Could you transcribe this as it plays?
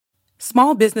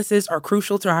Small businesses are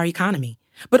crucial to our economy,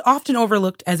 but often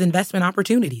overlooked as investment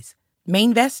opportunities.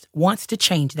 Mainvest wants to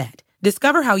change that.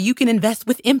 Discover how you can invest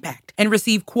with impact and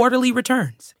receive quarterly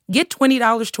returns. Get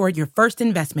 $20 toward your first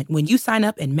investment when you sign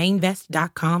up at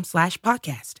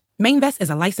mainvest.com/podcast. Mainvest is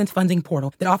a licensed funding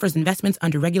portal that offers investments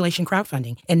under regulation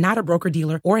crowdfunding and not a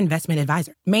broker-dealer or investment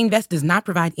advisor. Mainvest does not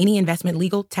provide any investment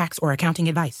legal, tax, or accounting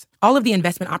advice. All of the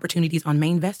investment opportunities on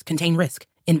Mainvest contain risk.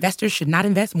 Investors should not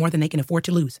invest more than they can afford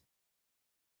to lose.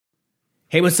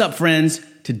 Hey, what's up, friends?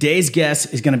 Today's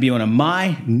guest is going to be one of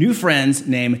my new friends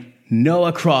named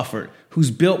Noah Crawford,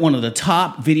 who's built one of the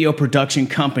top video production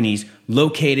companies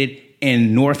located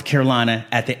in North Carolina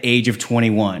at the age of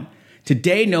 21.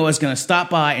 Today, Noah's going to stop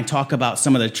by and talk about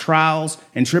some of the trials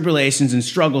and tribulations and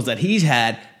struggles that he's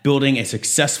had building a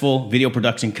successful video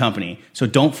production company. So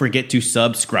don't forget to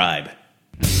subscribe.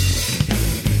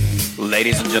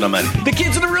 Ladies and gentlemen, the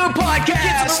Kids in the Room podcast.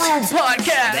 Kids in the Room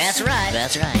podcast. That's right.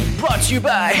 That's right. Brought to you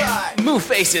by Move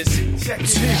Faces.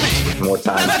 More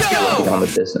time working on the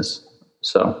business.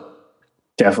 So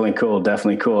definitely cool.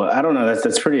 Definitely cool. I don't know.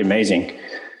 That's pretty amazing.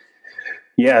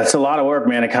 Yeah, it's a lot of work,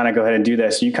 man, to kind of go ahead and do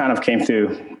this. You kind of came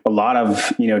through a lot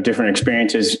of, different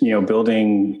experiences,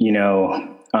 building,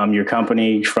 your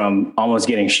company from almost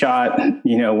getting shot, when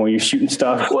you're shooting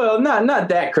stuff. Well, not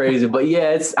that crazy, but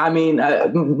yeah,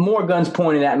 more guns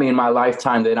pointed at me in my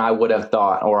lifetime than I would have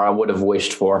thought or I would have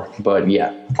wished for. But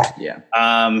yeah. Yeah,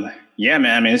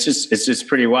 man. I mean, it's just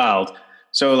pretty wild.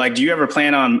 So do you ever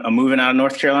plan on moving out of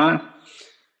North Carolina?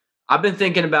 I've been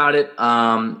thinking about it.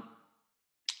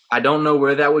 I don't know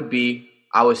where that would be.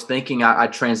 I was thinking I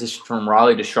transitioned from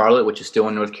Raleigh to Charlotte, which is still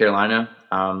in North Carolina.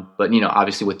 But,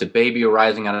 obviously with the baby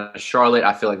arising out of Charlotte,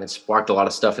 I feel like that sparked a lot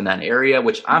of stuff in that area,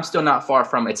 which I'm still not far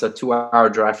from. It's a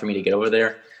 2-hour drive for me to get over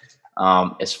there.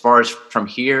 As far as from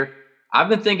here, I've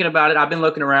been thinking about it. I've been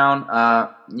looking around.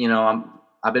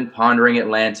 I've been pondering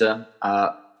Atlanta,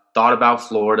 thought about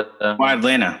Florida. Why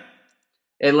Atlanta?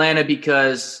 Atlanta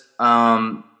because,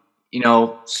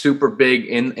 super big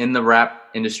in the rap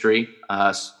industry.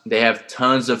 They have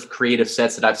tons of creative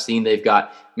sets that I've seen. They've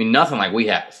got, nothing like we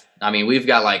have. We've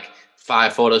got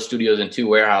 5 photo studios and 2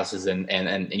 warehouses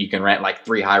and you can rent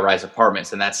 3 high-rise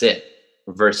apartments and that's it.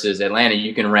 Versus Atlanta,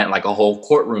 you can rent a whole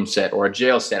courtroom set or a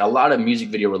jail set, a lot of music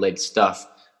video related stuff.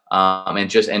 And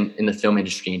in the film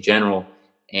industry in general.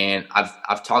 And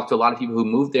I've talked to a lot of people who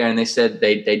moved there and they said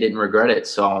they didn't regret it.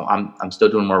 So I'm still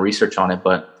doing more research on it,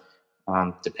 but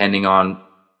depending on,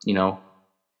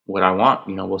 what I want,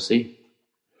 we'll see.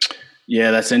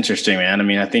 Yeah, that's interesting, man.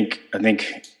 I think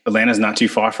Atlanta's not too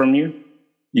far from you.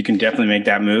 You can definitely make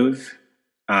that move.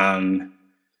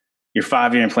 Your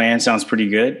 5-year plan sounds pretty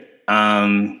good.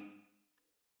 I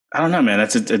don't know, man.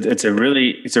 It's a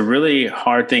really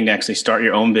hard thing to actually start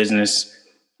your own business,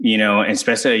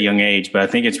 especially at a young age. But I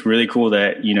think it's really cool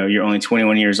that you're only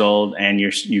 21 years old and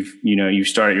you've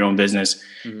started your own business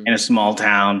in a small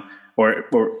town. Or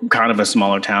kind of a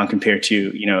smaller town compared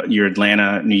to, your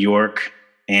Atlanta, New York,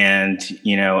 and,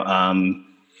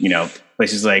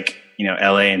 places like,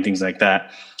 LA and things like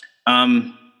that.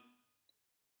 I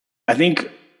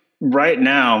think right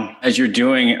now, as you're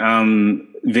doing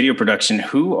video production,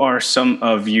 who are some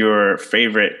of your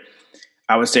favorite,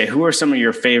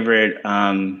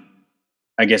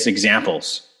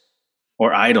 examples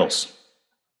or idols?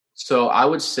 So I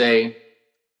would say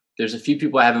there's a few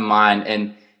people I have in mind,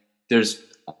 and there's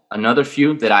another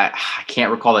few that I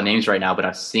can't recall the names right now, but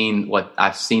I've seen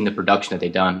the production that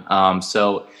they've done.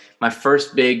 So my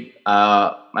first big,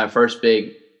 I don't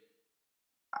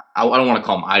want to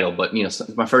call him idol, but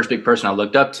my first big person I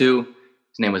looked up to,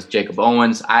 his name was Jacob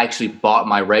Owens. I actually bought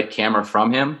my Red camera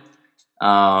from him.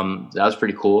 That was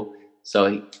pretty cool.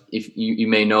 So if you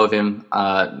may know of him,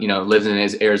 lives in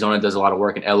Arizona, does a lot of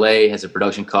work in LA, has a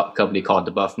production company called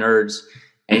The Buff Nerds.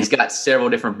 And he's got several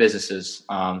different businesses.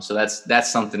 So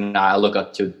that's something that I look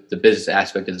up to, the business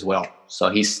aspect as well. So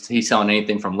he's selling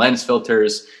anything from lens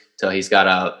filters to he's got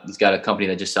a company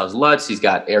that just sells LUTs. He's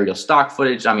got aerial stock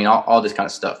footage. All this kind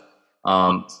of stuff.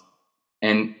 And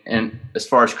as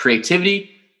far as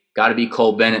creativity, got to be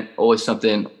Cole Bennett. Always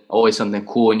something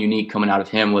cool and unique coming out of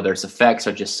him, whether it's effects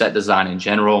or just set design in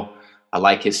general. I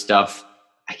like his stuff.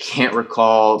 I can't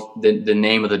recall the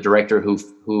name of the director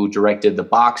who directed The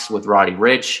Box with Roddy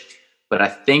Ricch, but I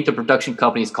think the production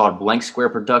company is called Blank Square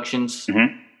Productions.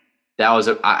 Mm-hmm. That was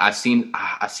I've seen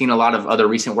a lot of other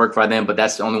recent work by them, but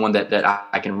that's the only one that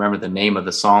I can remember the name of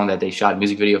the song that they shot a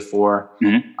music video for.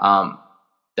 Mm-hmm.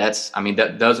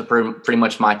 Those are pretty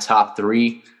much my top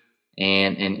 3,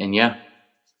 and yeah.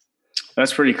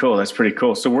 That's pretty cool.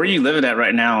 So where are you living at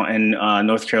right now in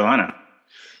North Carolina?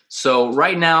 So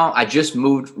right now, I just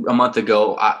moved a month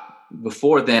ago.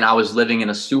 Before then, I was living in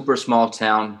a super small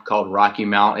town called Rocky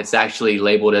Mount. It's actually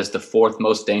labeled as the fourth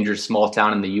most dangerous small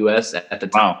town in the U.S. at the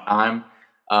time.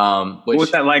 What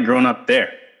was that like growing up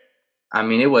there? I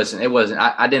mean, it wasn't.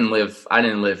 I didn't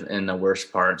live in the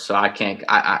worst part, so I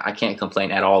can't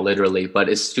complain at all, literally. But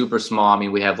it's super small. I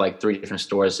mean, we have like 3 different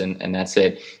stores, and that's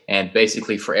it. And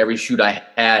basically, for every shoot I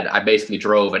had, I basically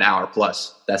drove an hour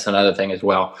plus. That's another thing as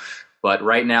well. But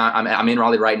right now, I'm in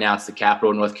Raleigh right now. It's the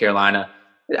capital of North Carolina.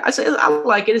 I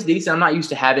like it. It's decent. I'm not used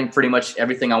to having pretty much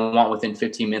everything I want within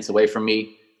 15 minutes away from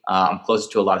me. I'm closer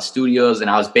to a lot of studios, and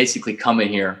I was basically coming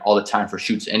here all the time for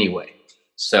shoots anyway.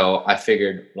 So I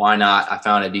figured, why not? I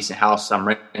found a decent house. I'm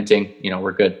renting.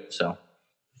 We're good. So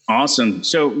awesome.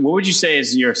 So what would you say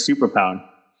is your superpower?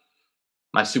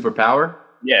 My superpower?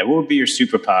 Yeah. What would be your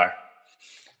superpower?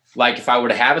 Like if I were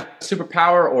to have a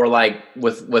superpower, or like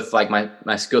with like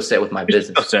my skill set with my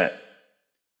business? Skill set.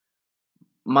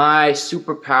 My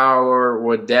superpower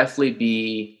would definitely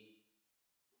be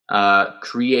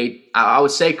I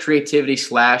would say creativity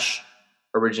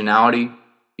 / originality,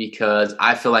 because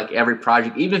I feel like every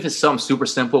project, even if it's something super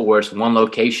simple where it's one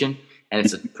location and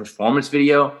it's a performance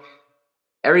video,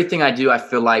 everything I do, I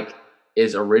feel like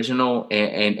is original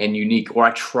and unique, or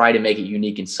I try to make it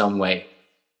unique in some way.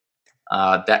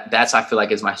 That's I feel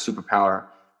like is my superpower.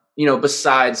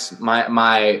 Besides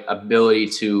my ability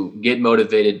to get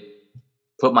motivated,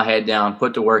 put my head down,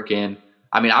 put the work in.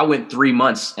 I mean, I went 3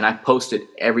 months and I posted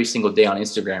every single day on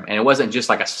Instagram, and it wasn't just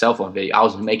like a cell phone video. I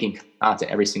was making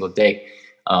content every single day.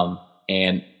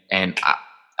 And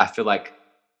I feel like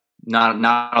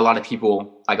not a lot of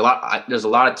people, there's a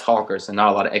lot of talkers and not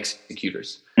a lot of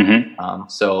executors. Mm-hmm.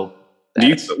 So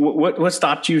what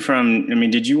stopped you from,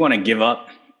 did you want to give up,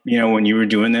 when you were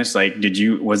doing this? Like,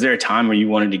 was there a time where you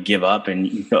wanted to give up and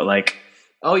you felt like,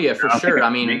 oh yeah, for sure.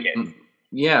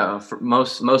 Yeah, for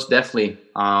most definitely.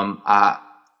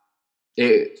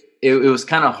 It was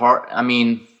kind of hard. I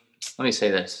mean, let me say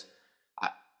this.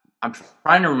 I'm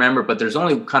trying to remember, but there's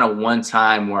only kind of one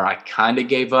time where I kind of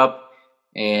gave up.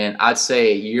 And I'd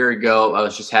say a year ago, I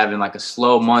was just having like a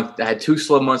slow month. I had 2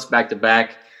 slow months back to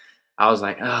back. I was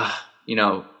like,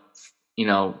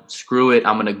 screw it.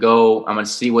 I'm going to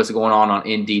see what's going on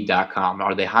Indeed.com.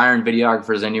 Are they hiring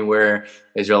videographers anywhere?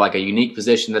 Is there like a unique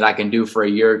position that I can do for a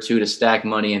year or 2 to stack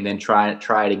money and then try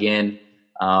it again?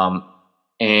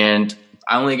 And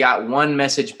I only got one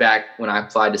message back when I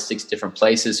applied to 6 different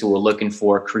places who were looking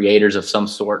for creators of some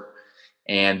sort.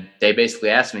 And they basically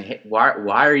asked me, hey, why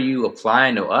are you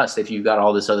applying to us if you've got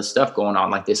all this other stuff going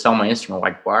on? Like, they saw my Instagram,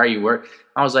 like, why are you working?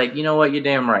 I was like, you know what? You're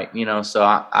damn right. So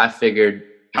I figured.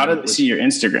 How did they see your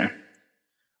Instagram?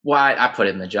 Well, I put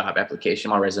it in the job application,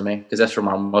 my resume, because that's where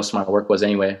most of my work was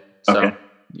anyway. So, okay.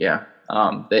 Yeah.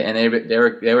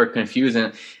 They were confused.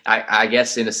 And I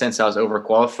guess in a sense I was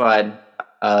overqualified,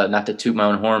 not to toot my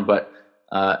own horn, but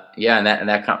yeah. And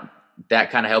that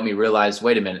kind of helped me realize,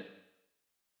 wait a minute,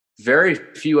 very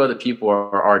few other people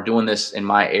are doing this in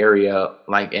my area,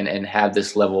 like, and have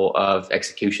this level of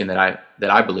execution that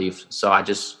I believe. So I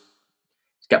just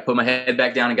put my head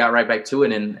back down and got right back to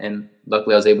it. And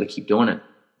luckily I was able to keep doing it.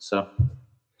 So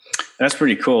that's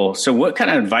pretty cool. So what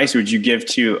kind of advice would you give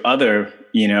to other,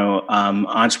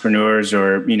 entrepreneurs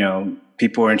or,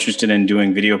 people who are interested in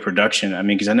doing video production? I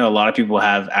mean, because I know a lot of people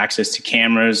have access to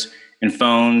cameras and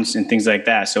phones and things like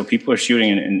that. So people are shooting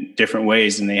in different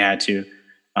ways than they had to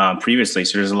previously.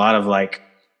 So there's a lot of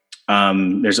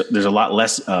there's a lot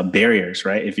less barriers,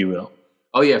 right, if you will.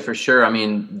 Oh yeah, for sure. I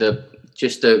mean, the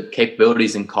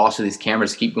capabilities and cost of these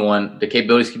cameras keep going up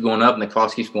and the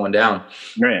cost keeps going down.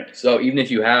 Right. So even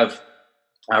if you have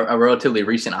a relatively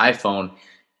recent iPhone,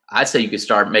 I'd say you could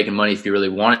start making money if you really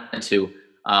wanted to.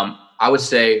 I would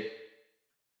say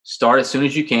start as soon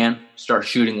as you can, start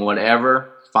shooting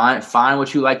whatever, find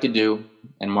what you like to do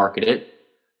and market it.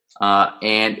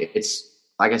 And it's,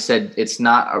 like I said, it's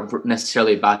not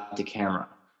necessarily about the camera.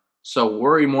 So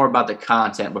worry more about the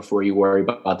content before you worry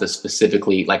about the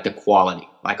specifically, like the quality.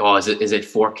 Like, oh, is it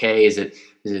 4K? Is it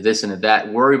this and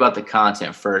that? Worry about the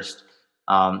content first.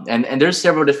 And there's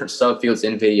several different subfields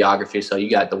in videography. So you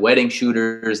got the wedding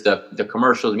shooters, the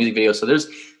commercials, music videos. So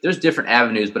there's different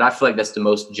avenues, but I feel like that's the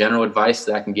most general advice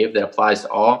that I can give that applies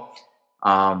to all.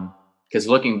 Because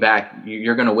looking back,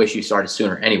 you're going to wish you started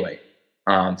sooner anyway.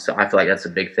 So I feel like that's a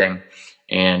big thing.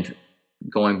 And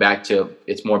going back to,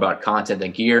 it's more about content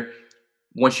than gear.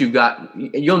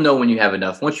 You'll know when you have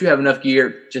enough. Once you have enough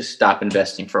gear, just stop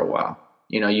investing for a while.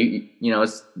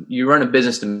 You run a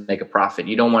business to make a profit.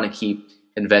 You don't want to keep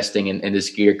investing in this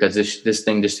gear because this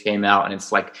thing just came out and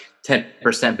it's like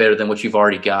 10% better than what you've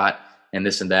already got. and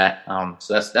this and that.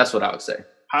 So that's what I would say.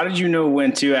 How did you know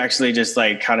when to actually just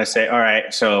like kind of say, all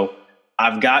right, so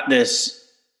I've got this,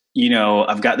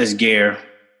 I've got this gear,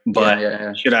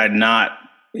 but should I not,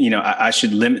 I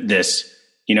should limit this,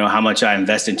 how much I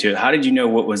invest into it. How did you know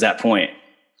what was that point?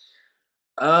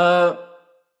 I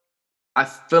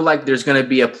feel like there's going to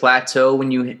be a plateau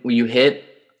when you hit,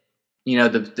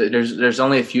 there's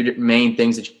only a few main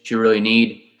things that you really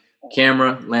need: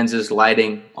 camera, lenses,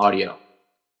 lighting, audio.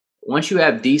 Once you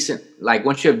have decent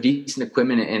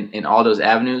equipment in all those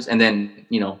avenues, and then,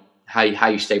 how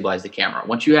you stabilize the camera.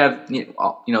 Once you have,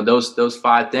 those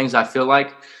 5 things, I feel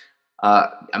like,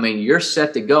 you're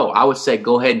set to go. I would say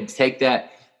go ahead and take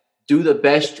that, do the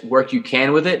best work you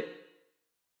can with it.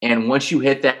 And once you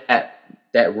hit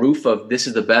that roof of this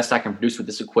is the best I can produce with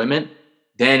this equipment,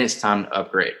 then it's time to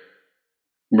upgrade.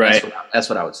 Right. That's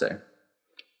what I would say.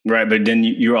 Right. But then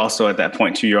you're also at that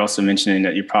point too, you're also mentioning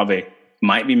that you probably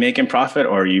might be making profit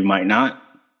or you might not.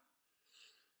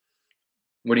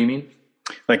 What do you mean?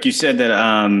 Like you said that,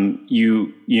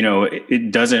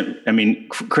 it doesn't,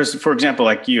 Chris, for example,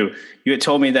 like you had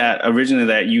told me that originally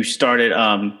that you started,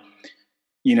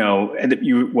 what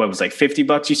was like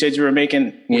 $50 you said you were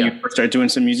making when you first started doing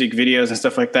some music videos and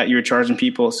stuff like that, you were charging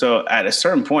people. So at a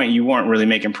certain point you weren't really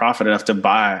making profit enough to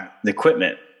buy the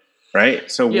equipment.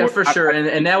 Right. So yeah, for sure.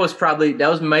 And that was probably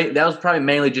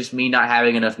mainly just me not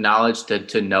having enough knowledge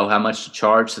to know how much to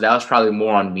charge. So that was probably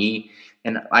more on me.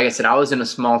 And like I said, I was in a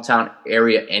small town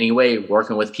area anyway,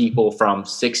 working with people from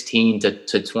 16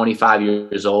 to 25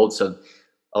 years old. So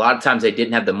a lot of times they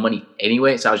didn't have the money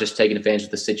anyway. So I was just taking advantage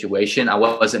of the situation. I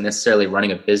wasn't necessarily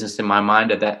running a business in my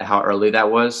mind at how early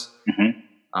that was. Mm-hmm.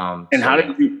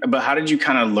 How did you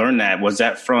kind of learn that? Was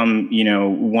that from,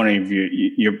 one of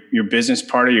your business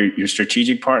partner, your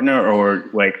strategic partner, or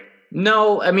like?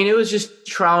 No, it was just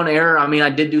trial and error. I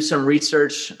did do some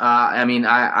research.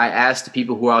 I asked the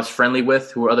people who I was friendly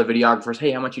with, who were other videographers,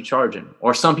 hey, how much you charging?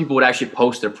 Or some people would actually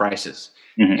post their prices.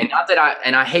 Mm-hmm. And not that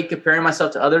I hate comparing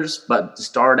myself to others, but to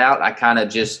start out, I kind of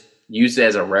just used it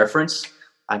as a reference.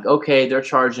 Like, okay, they're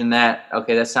charging that.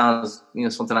 Okay, that sounds,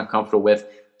 something I'm comfortable with.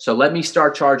 So let me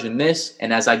start charging this,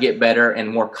 and as I get better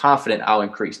and more confident, I'll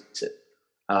increase it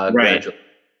gradually.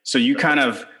 So you kind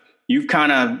of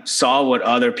saw what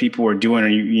other people were doing, or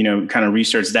you kind of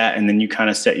researched that, and then you kind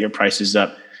of set your prices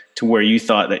up to where you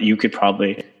thought that you could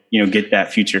probably get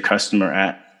that future customer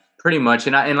at. Pretty much,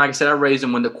 and like I said, I raised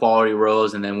them when the quality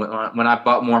rose, and then when I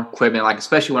bought more equipment, like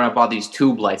especially when I bought these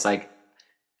tube lights, like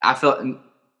I felt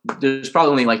there's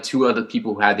probably only like 2 other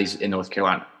people who had these in North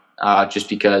Carolina. Just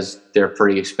because they're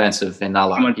pretty expensive and not a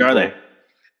lot. How much are they?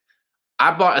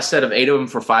 I bought a set of 8 of them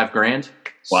for $5,000.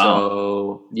 Wow.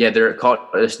 So yeah, they're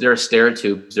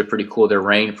Stereotubes. They're pretty cool. They're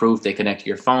rainproof. They connect to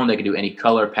your phone. They can do any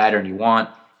color pattern you want.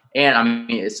 And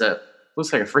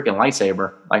looks like a freaking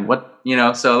lightsaber. Like what,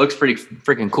 so it looks pretty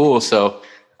freaking cool. So,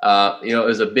 it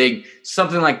was a big,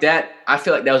 something like that. I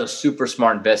feel like that was a super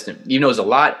smart investment. Even though it was a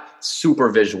lot,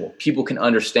 super visual. People can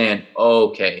understand,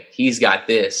 okay, he's got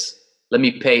this. Let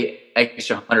me pay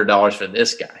extra $100 for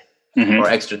this guy, or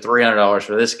extra $300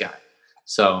 for this guy.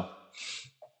 So,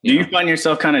 do you find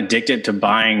yourself kind of addicted to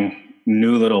buying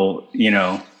new little,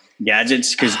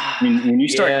 gadgets? Because when you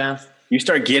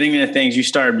start getting into things, you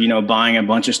start, buying a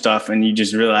bunch of stuff, and you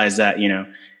just realize that,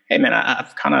 hey man,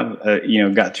 I've kind of,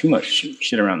 got too much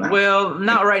shit around the house. Well,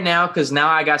 not right now, because now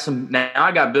I got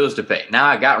bills to pay. Now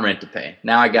I got rent to pay.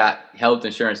 Now I got health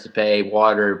insurance to pay,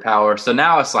 water, power. So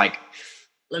now it's like,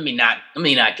 let me not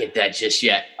get that just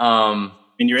yet. And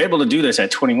you're able to do this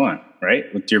at 21,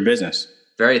 right? With your business.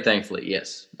 Very thankfully,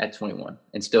 yes, at 21,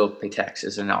 and still pay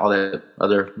taxes and all that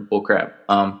other bull crap.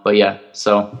 But yeah,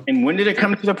 so. And when did it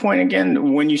come to the point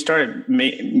again when you started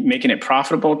making it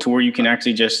profitable to where you can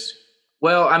actually just?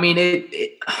 Well,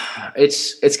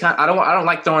 it's kind of, I don't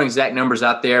like throwing exact numbers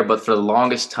out there, but for the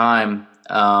longest time,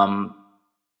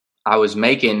 I was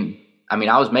making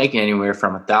anywhere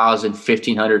from $1,000,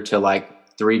 $1,500 to like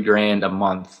 $3,000 a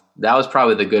month. That was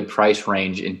probably the good price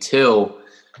range until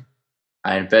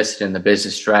I invested in the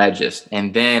business strategist.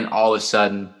 And then all of a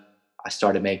sudden I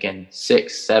started making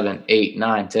 6, 7, 8,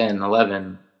 9, 10,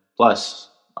 11 plus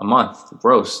a month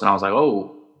gross. And I was like,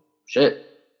 oh shit.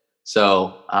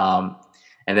 So,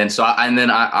 and then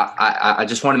I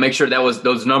just wanted to make sure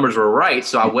those numbers were right.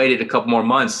 So I waited a couple more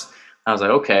months. I was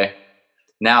like, okay,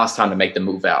 now it's time to make the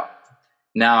move out.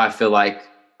 Now I feel like,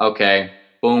 okay,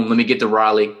 boom, let me get to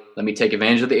Raleigh. Let me take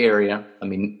advantage of the area. Let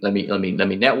me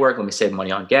network. Let me save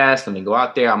money on gas. Let me go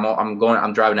out there.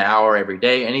 I'm driving an hour every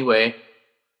day anyway.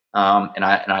 And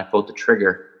I pulled the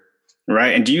trigger.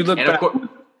 Right. And do you look back?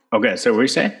 Okay. So what were you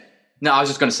saying? No, I was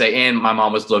just going to say, and my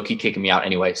mom was low key kicking me out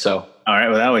anyway. So All right.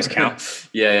 Well, that always counts.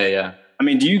 Yeah. I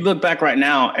mean, do you look back right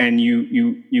now and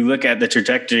you look at the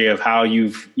trajectory of how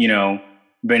you've,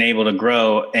 been able to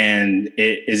grow, and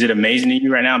is it amazing to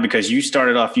you right now? Because you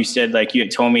started off, you said, like, you had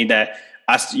told me that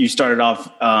you started off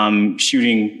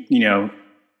shooting,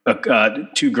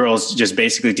 two girls just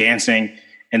basically dancing.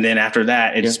 And then after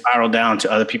that, it spiraled down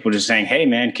to other people just saying, "Hey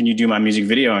man, can you do my music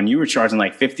video?" And you were charging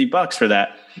like $50 for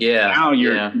that. Yeah. Now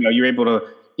you're able to,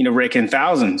 rake in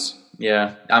thousands.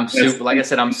 Yeah. I'm super, like I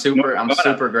said, I'm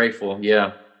super grateful.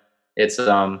 Yeah. It's,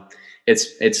 I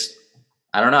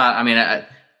don't know. I mean,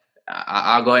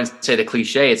 I'll go ahead and say the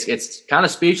cliche. It's kind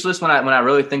of speechless when I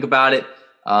really think about it.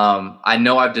 I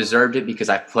know I've deserved it because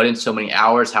I've put in so many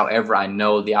hours. However, I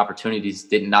know the opportunities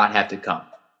did not have to come.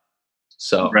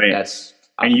 So that's,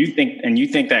 and you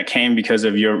think that came because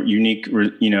of your unique,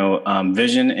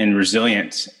 vision and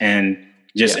resilience and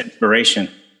just inspiration.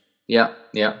 Yeah,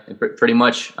 pretty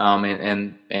much.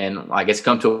 And I guess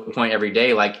come to a point every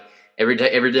day. Like every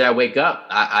day I wake up,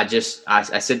 I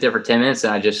sit there for 10 minutes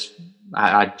and I just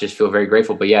feel very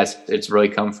grateful. But yes, it's really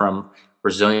come from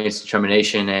resilience,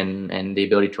 determination, and the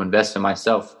ability to invest in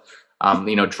myself.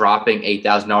 Dropping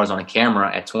 $8,000 on a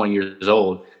camera at 20 years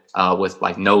old. With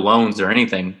like no loans or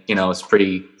anything, it's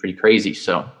pretty crazy.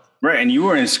 So, right. And you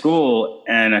were in school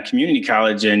and a community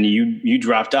college and you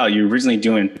dropped out. You were originally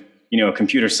doing,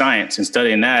 computer science and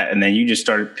studying that. And then you just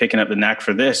started picking up the knack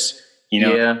for this,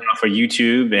 for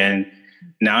YouTube. And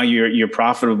now you're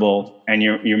profitable and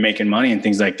you're making money and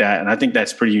things like that. And I think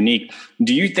that's pretty unique.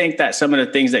 Do you think that some of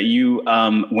the things that you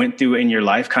went through in your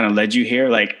life kind of led you here?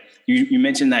 Like you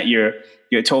mentioned that you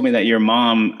had told me that your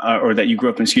mom, or that you grew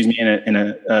up, in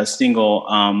a single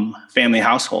family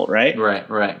household, right?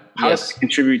 Right. How does it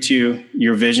contribute to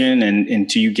your vision and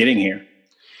to you getting here?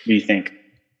 Do you think?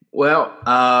 Well,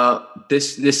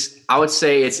 this I would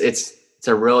say it's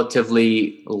a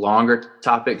relatively longer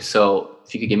topic. So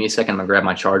if you could give me a second, I'm gonna grab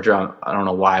my charger. I don't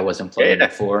know why I wasn't plugged in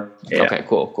before. Yeah. Okay,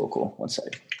 cool. 1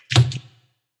 second.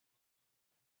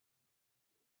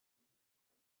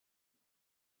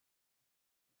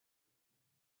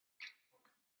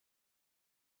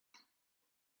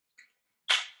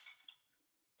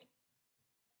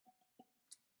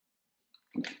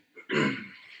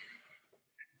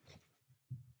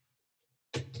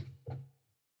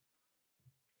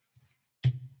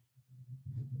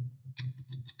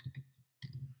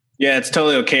 Yeah, it's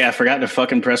totally okay. I forgot to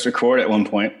fucking press record at one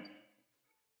point.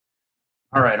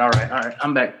 All right.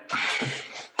 I'm back.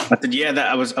 I said,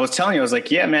 I was telling you, I was like,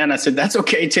 yeah, man. I said, that's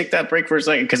okay. Take that break for a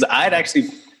second. Cause I had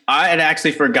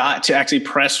actually forgot to actually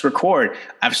press record.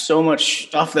 I have so much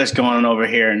stuff that's going on over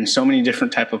here and so many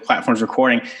different type of platforms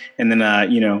recording. And then,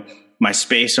 my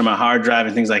space or my hard drive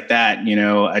and things like that,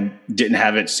 I didn't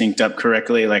have it synced up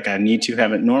correctly. Like I need to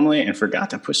have it normally, and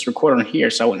forgot to push record on here.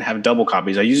 So I wouldn't have double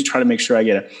copies. I usually try to make sure I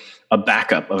get a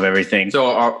backup of everything. So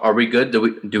are we good?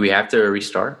 Do we have to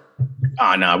restart?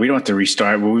 Oh no, we don't have to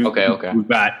restart. Okay. We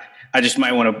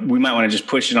might want to just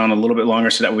push it on a little bit longer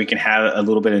so that we can have a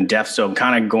little bit in depth. So I'm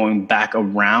kind of going back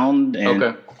around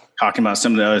and talking about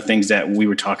some of the other things that we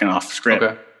were talking off script.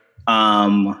 Okay.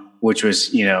 Which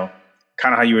was,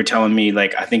 kind of how you were telling me,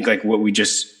 like, I think like what we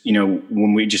just,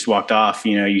 when we just walked off,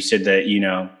 you said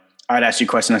that, I'd asked you a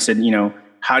question. I said,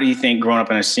 how do you think growing up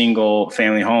in a single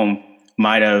family home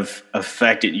might have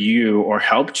affected you or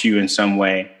helped you in some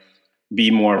way be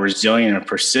more resilient or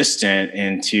persistent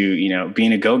into,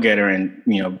 being a go-getter and,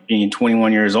 being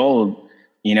 21 years old,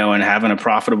 and having a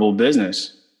profitable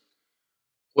business?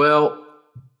 Well,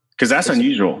 because that's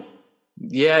unusual.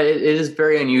 Yeah, it is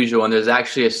very unusual. And there's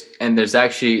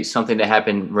actually something that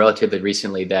happened relatively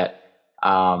recently that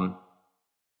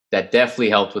definitely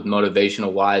helped with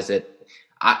motivational wise that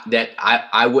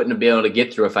I wouldn't have been able to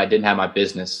get through if I didn't have my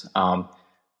business. But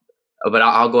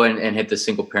I'll go ahead and hit the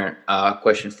single parent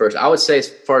question first. I would say, as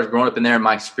far as growing up in there and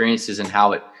my experiences and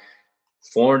how it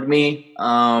formed me,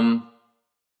 I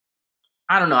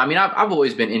don't know. I mean, I've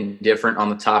always been indifferent on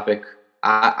the topic.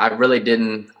 I really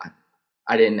didn't.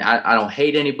 I don't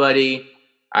hate anybody.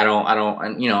 I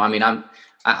mean,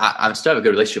 I'm still have a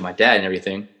good relationship with my dad and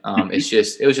everything. It's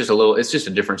just a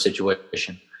different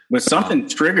situation. But something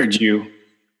triggered you,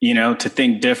 to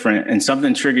think different, and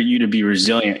something triggered you to be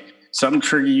resilient. Something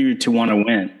triggered you to want to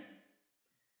win.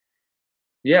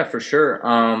 Yeah, for sure.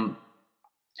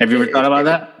 Have you ever thought about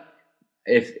that?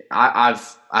 If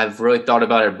I've really thought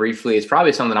about it briefly. It's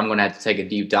probably something I'm going to have to take a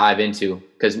deep dive into,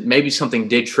 because maybe something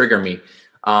did trigger me.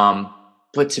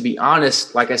 But to be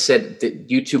honest, like I said,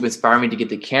 YouTube inspired me to get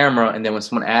the camera. And then when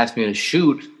someone asked me to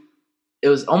shoot, it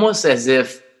was almost as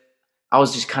if I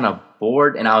was just kind of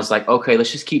bored. And I was like, okay,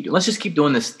 let's just keep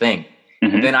doing this thing.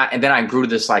 And then I grew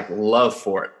this like love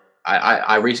for it.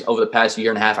 I reached over the past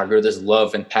year and a half, I grew this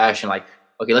love and passion, like,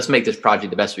 okay, let's make this project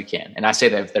the best we can. And I say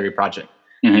that with every project.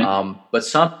 But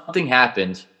something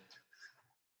happened.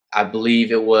 I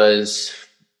believe it was,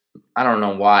 I don't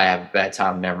know why I have a bad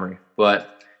time memory,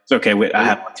 but it's okay. Wait, I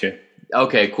have one too.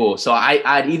 Okay, cool. So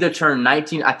I'd either turned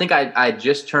 19. I think I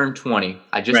just turned 20.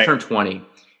 I just turned 20.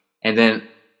 And then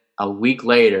a week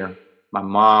later, my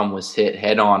mom was hit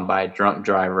head on by a drunk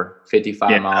driver,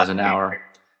 55 miles an hour.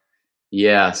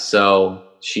 Yeah. So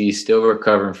she's still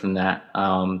recovering from that.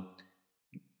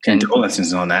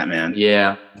 Condolences on that, man.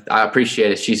 Yeah, I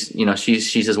appreciate it.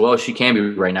 She's as well as she can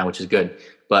be right now, which is good.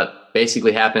 But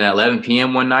basically happened at 11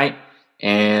 p.m. one night,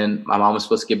 and my mom was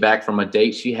supposed to get back from a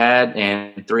date she had,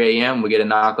 and at 3 a.m. we get a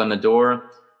knock on the door.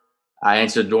 I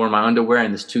answer the door in my underwear,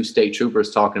 and there's 2 state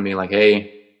troopers talking to me like,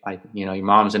 hey, your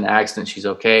mom's in an accident. She's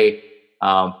okay.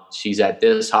 She's at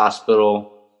this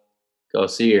hospital. Go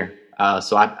see her.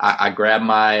 So I grabbed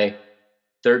my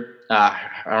I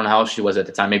don't know how old she was at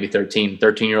the time, maybe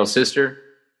 13-year-old sister,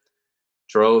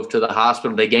 drove to the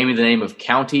hospital. They gave me the name of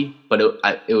county, but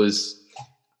it was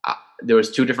there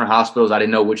was 2 different hospitals. I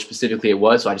didn't know which specifically it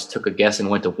was, so I just took a guess and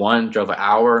went to one, drove an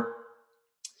hour,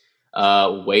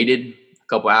 waited a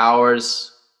couple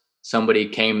hours. Somebody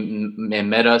came and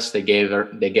met us. They gave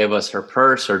us her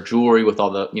purse, her jewelry with all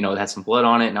the, it had some blood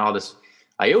on it and all this.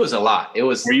 It was a lot.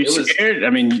 Were you scared? I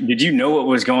mean, did you know what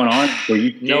was going on? Were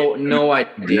you scared? No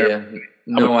idea.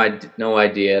 No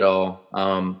idea at all.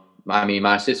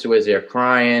 My sister was there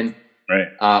crying. Right.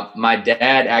 My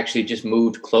dad actually just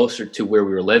moved closer to where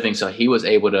we were living, so he was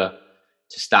able to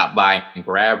stop by and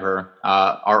grab her.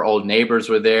 Our old neighbors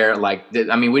were there. We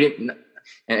didn't,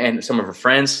 and some of her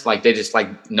friends, they just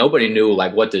nobody knew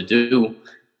what to do.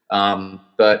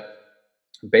 But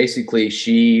basically,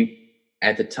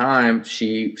 at the time,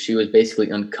 she was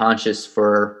basically unconscious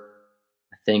for,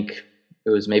 I think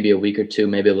it was maybe a week or 2,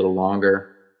 maybe a little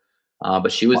longer.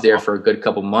 But she was there for a good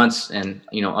couple months and,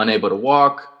 unable to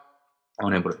walk,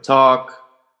 unable to talk,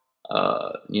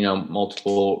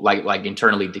 multiple,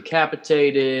 internally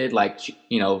decapitated,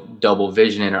 double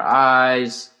vision in her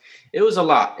eyes. It was a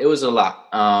lot.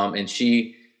 And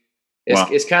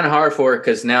it's kind of hard for her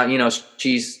because now,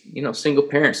 she's, single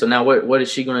parent. So now what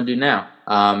is she going to do now?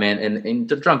 And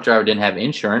the drunk driver didn't have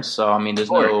insurance. So,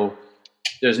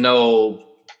 there's no,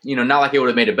 not like it would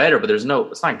have made it better, but there's no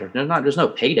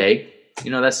payday.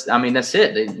 That's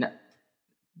it.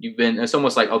 It's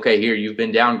almost like, okay, here, you've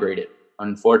been downgraded,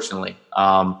 unfortunately.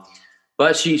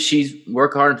 But she's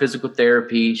worked hard in physical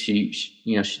therapy. She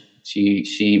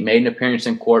made an appearance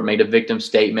in court, made a victim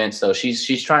statement. So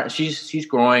she's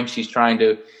growing. She's trying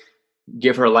to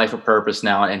give her life a purpose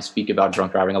now and speak about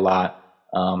drunk driving a lot.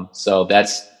 So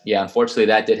unfortunately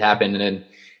that did happen.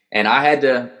 And I had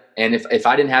to, and if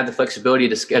I didn't have the flexibility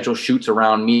to schedule shoots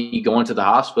around me going to the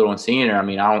hospital and seeing her, I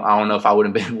don't know if I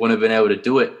wouldn't have been able to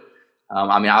do it.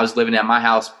 I was living at my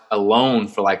house alone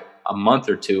for a month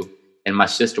or 2, and my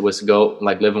sister was to go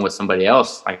living with somebody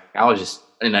else. I was just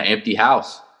in an empty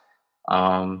house.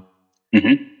 So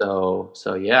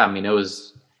yeah, it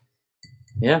was,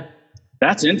 yeah.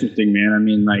 That's interesting, man.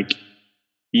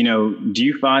 Do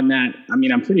you find that,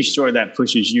 I'm pretty sure that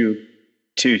pushes you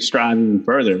to strive even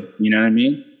further. You know what I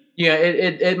mean? Yeah,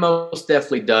 it most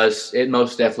definitely does.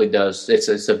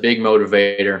 It's a big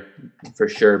motivator for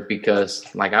sure, because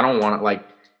I don't want to,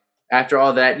 after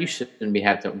all that, you shouldn't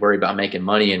have to worry about making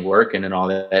money and working and all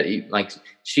that. It's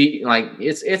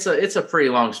a pretty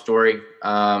long story.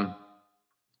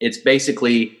 It's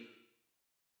basically,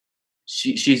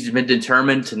 she's been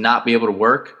determined to not be able to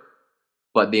work,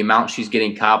 but the amount she's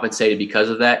getting compensated because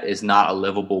of that is not a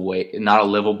livable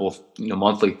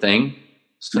monthly thing.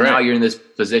 So now you're in this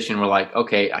position where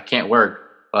okay, I can't work,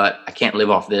 but I can't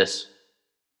live off this.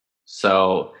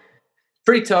 So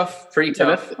pretty tough. That's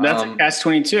a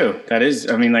catch-22. That is,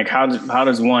 how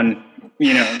does one,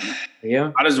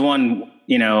 how does one,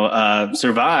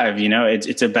 survive?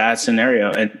 It's a bad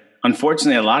scenario. And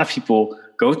unfortunately, a lot of people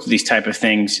go through these type of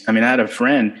things. I had a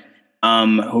friend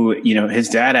who, his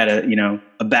dad had a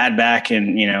bad back,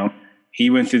 and, he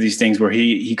went through these things where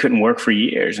he couldn't work for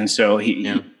years. And so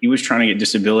he was trying to get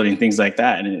disability and things like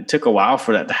that. And it took a while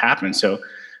for that to happen. So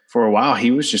for a while, he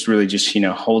was just really just,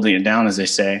 holding it down, as they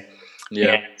say.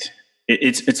 Yeah. And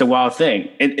it's a wild thing.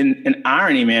 And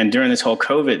irony, man, during this whole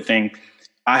COVID thing,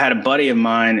 I had a buddy of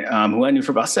mine who I knew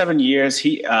for about 7 years.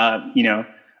 He, one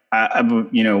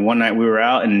night we were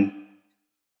out, and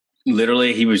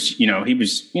literally he was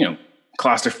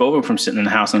claustrophobic from sitting in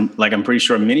the house. And I'm pretty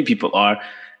sure many people are.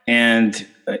 And,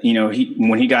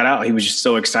 when he got out, he was just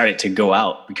so excited to go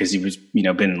out because he was, been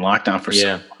in lockdown for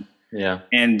so long. Yeah.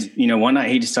 And, one night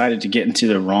he decided to get into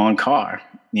the wrong car,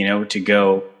 to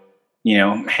go,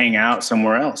 hang out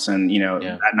somewhere else. And,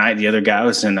 that night the other guy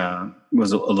was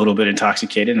was a little bit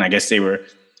intoxicated. And I guess they were,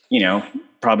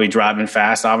 probably driving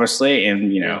fast, obviously.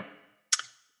 And,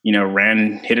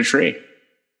 hit a tree,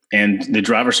 and the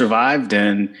driver survived.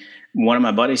 And one of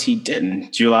my buddies, he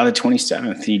didn't. July the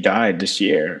 27th, he died this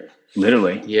year,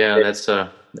 literally. Yeah. That's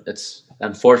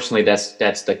unfortunately,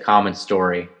 that's the common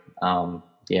story.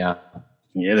 Yeah.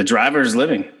 Yeah. The driver's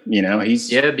living, because,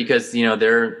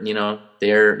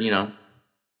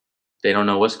 they don't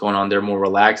know what's going on. They're more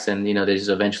relaxed, and, they just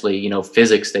eventually,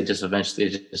 physics, they just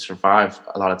survive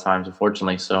a lot of times,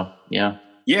 unfortunately. So, yeah.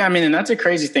 Yeah. I mean, and that's a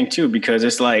crazy thing too, because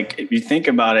it's like, if you think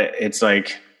about it, it's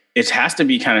like, it has to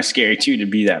be kind of scary too, to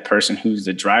be that person who's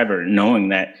the driver, knowing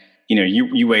that,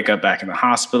 you wake up back in the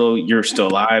hospital, you're still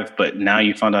alive, but now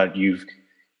you found out you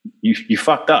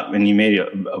fucked up and you made a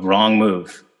wrong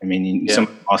move. I mean,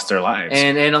 someone lost their lives.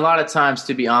 And a lot of times,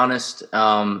 to be honest,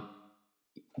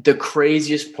 the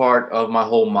craziest part of my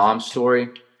whole mom story,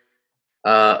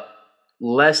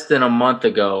 less than a month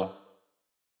ago,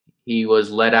 he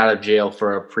was let out of jail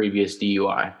for a previous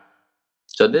DUI.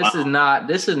 So this is not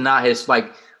his,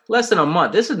 like, less than a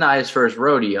month. This is not his first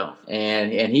rodeo.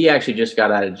 And he actually just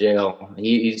got out of jail.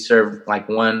 He served like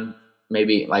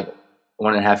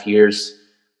 1.5 years,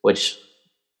 which,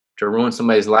 to ruin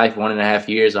somebody's life, 1.5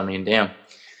 years, I mean, damn.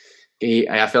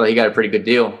 I feel like he got a pretty good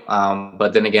deal.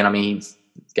 But then again, I mean, he's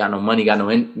got no money, got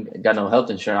no health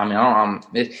insurance. I mean,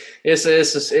 it's a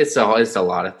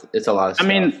lot of stuff. I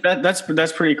mean,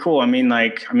 that's pretty cool. I mean,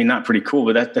 not pretty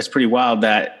cool, but that's pretty wild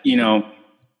that,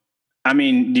 I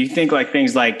mean, do you think like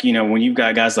things like, when you've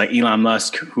got guys like Elon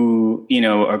Musk who,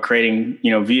 are creating,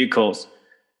 vehicles,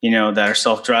 that are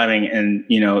self-driving, and,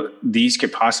 these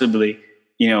could possibly,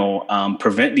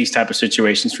 prevent these type of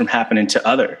situations from happening to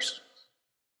others?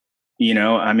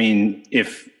 I mean,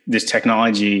 if this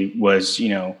technology was,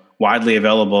 widely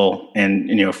available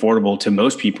and, affordable to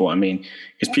most people, I mean,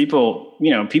 because people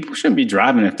shouldn't be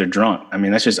driving if they're drunk. I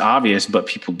mean, that's just obvious, but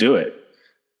people do it.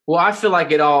 Well, I feel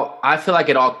like it all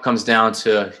comes down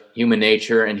to human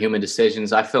nature and human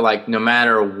decisions. I feel like no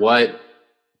matter what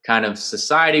kind of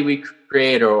society we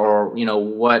create, or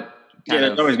what kind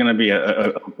there's always going to be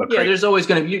there's always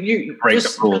going to be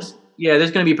there's going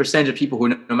to be a percentage of people who,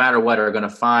 no matter what, are going to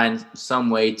find some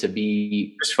way to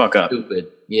be just fuck up, stupid.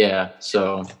 Yeah,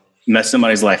 so mess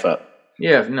somebody's life up.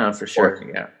 Yeah, no, for sure.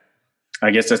 Yeah,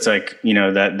 I guess that's like,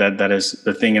 that is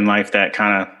the thing in life that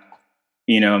kind of,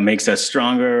 makes us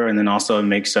stronger, and then also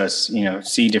makes us,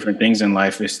 see different things in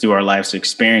life is through our life's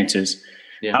experiences.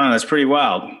 Yeah. I don't know. That's pretty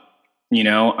wild.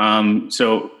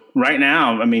 So right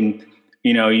now, I mean,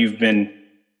 you've been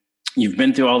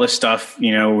through all this stuff,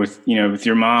 with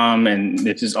your mom, and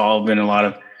this has all been a lot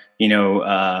of,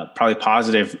 probably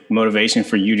positive motivation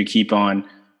for you to keep on,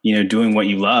 doing what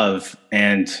you love.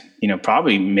 And,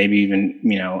 probably maybe even,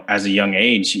 as a young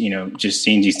age, just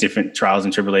seeing these different trials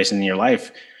and tribulations in your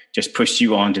life just pushed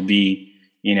you on to be,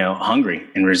 hungry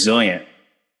and resilient,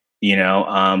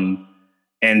 and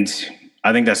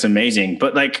I think that's amazing.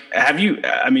 But like, you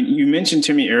mentioned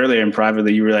to me earlier and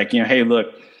privately, you were like, hey, look,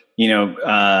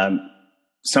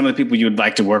 some of the people you would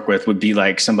like to work with would be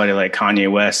like somebody like Kanye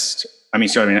West. Not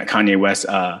Kanye West,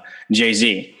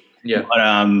 Jay-Z. Yeah. But,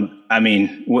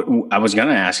 what I was going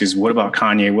to ask is, what about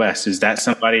Kanye West? Is that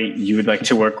somebody you would like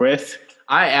to work with?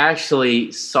 I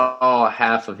actually saw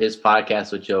half of his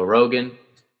podcast with Joe Rogan.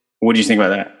 What do you think about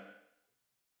that?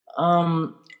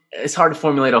 It's hard to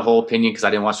formulate a whole opinion because I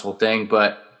didn't watch the whole thing,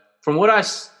 but from what I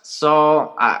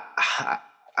saw, I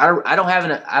don't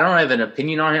have an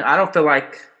opinion on him. I don't feel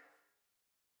like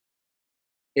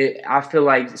it. I feel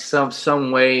like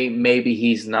some way maybe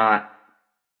he's not.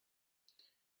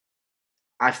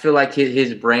 I feel like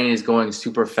his brain is going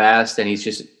super fast, and he's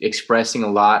just expressing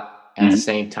a lot at the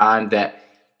same time, that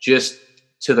just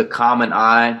to the common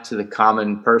eye, to the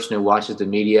common person who watches the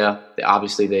media, they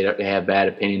have bad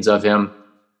opinions of him.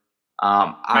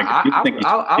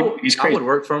 I would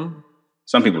work for him.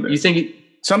 Some people do. You think?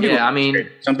 Some people. Yeah,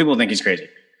 some people think he's crazy.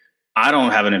 I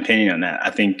don't have an opinion on that.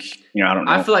 I think, I don't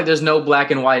know. I feel like there's no black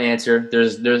and white answer.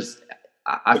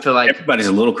 I feel like everybody's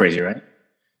a little crazy, right?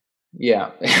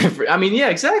 Yeah. Yeah,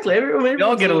 exactly. We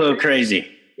all get a little crazy.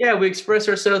 Yeah, we express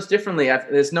ourselves differently.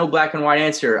 There's no black and white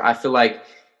answer. I feel like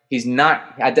he's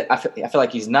not. I feel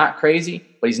like he's not crazy,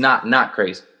 but he's not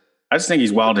crazy. I just think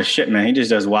he's wild as shit, man. He just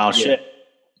does wild shit.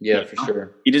 Yeah, for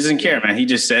sure. He doesn't care, man. He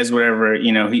just says whatever.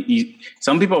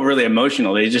 Some people are really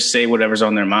emotional. They just say whatever's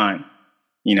on their mind.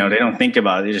 They don't think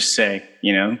about it. They just say.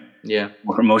 Yeah.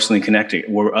 We're emotionally connected.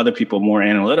 Where other people are more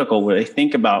analytical, where they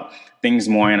think about things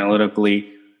more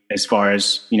analytically as far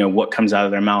as, what comes out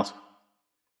of their mouth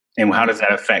and how does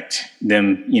that affect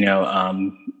them, in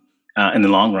the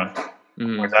long run.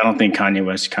 Whereas I don't think Kanye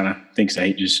West kind of thinks that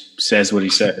he just says what he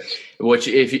says. Which,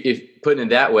 if putting it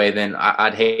that way, then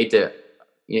I'd hate to.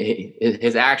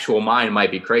 His actual mind might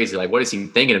be crazy. Like, what is he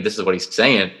thinking if this is what he's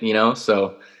saying?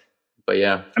 So. But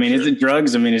yeah, I mean, is it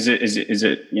drugs? I mean, is it,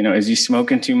 is he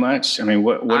smoking too much? I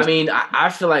mean, I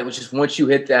feel like just once you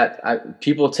hit that,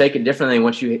 people take it differently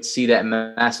once you see that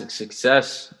massive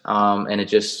success. And it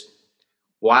just,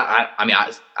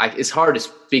 it's hard to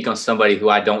speak on somebody who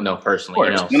I don't know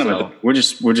personally. We're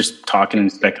just talking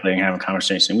and speculating, having a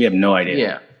conversation. We have no idea.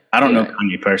 Yeah. I don't know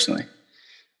Kanye personally.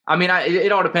 I mean,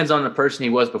 it all depends on the person he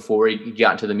was before he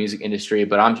got into the music industry,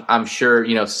 but I'm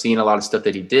sure, seeing a lot of stuff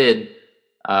that he did,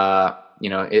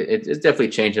 it's definitely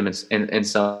changed him in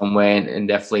some way, and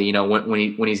definitely,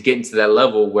 when he's getting to that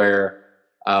level where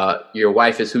your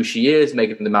wife is who she is,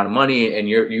 making the amount of money, and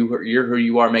you're who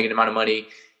you are, making the amount of money,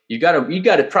 you got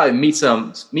to probably meet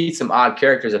some odd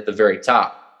characters at the very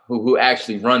top who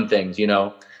actually run things,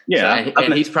 Yeah, so,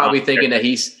 and he's probably thinking that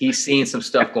he's seeing some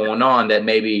stuff going on that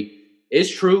maybe is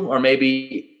true, or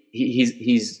maybe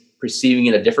he's perceiving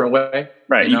it a different way.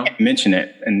 Right. You can't mention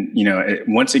it. And,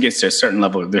 once it gets to a certain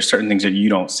level, there's certain things that you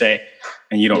don't say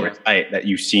and you don't recite that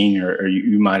you've seen or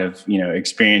you might have,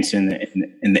 experienced in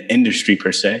the industry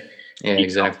per se. Yeah,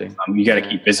 exactly. You got to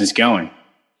keep business going.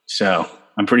 So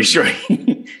I'm pretty sure,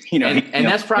 and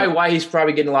that's probably why he's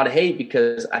probably getting a lot of hate,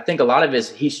 because I think a lot of it is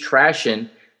he's trashing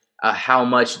how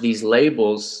much these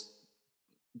labels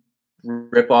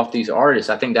rip off these artists.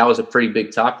 I think that was a pretty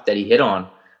big topic that he hit on.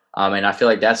 And I feel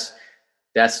like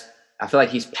I feel like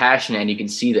he's passionate, and you can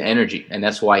see the energy, and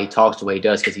that's why he talks the way he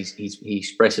does, because he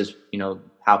expresses,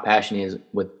 how passionate he is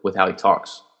with how he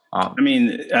talks. I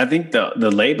mean, I think the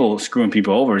label screwing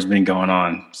people over has been going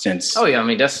on since. Oh yeah, I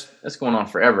mean that's going on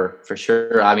forever for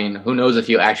sure. I mean, who knows if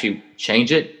he'll actually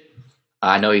change it?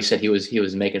 I know he said he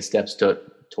was making steps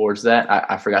towards that.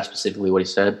 I forgot specifically what he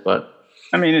said, but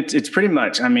I mean, it's pretty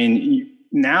much. I mean,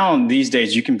 now these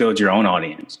days you can build your own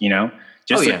audience.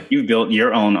 You built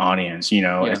your own audience,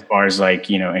 as far as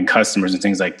and customers and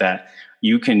things like that.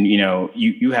 You can,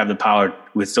 you have the power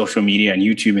with social media and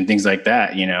YouTube and things like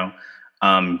that,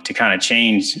 to kind of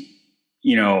change,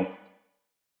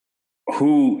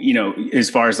 who, as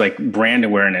far as brand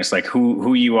awareness,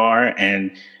 who you are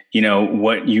and,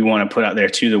 what you want to put out there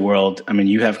to the world. I mean,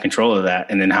 you have control of that.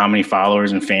 And then how many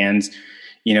followers and fans,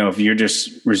 if you're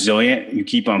just resilient, you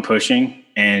keep on pushing.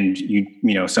 And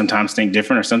you sometimes think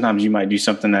different, or sometimes you might do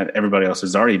something that everybody else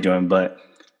is already doing, but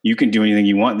you can do anything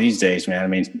you want these days, man. I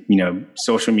mean,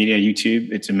 social media, YouTube,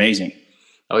 it's amazing.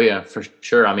 Oh yeah, for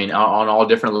sure. I mean, on all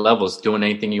different levels, doing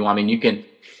anything you want. I mean, you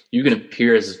can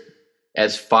appear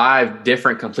as 5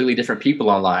 completely different people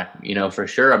online, for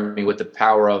sure. I mean, with the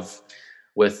power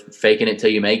with faking it till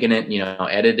you making it,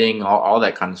 editing, all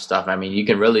that kind of stuff. I mean, you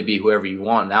can really be whoever you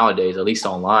want nowadays, at least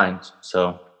online.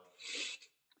 So.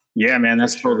 Yeah, man,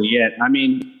 that's totally it. I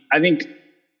mean, I think,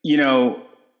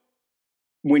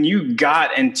 when you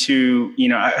got into,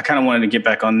 I kind of wanted to get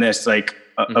back on this,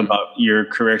 about your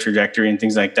career trajectory and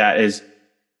things like that is,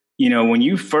 when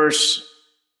you first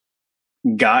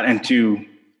got into,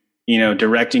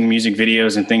 directing music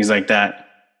videos and things like that,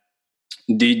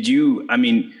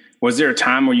 was there a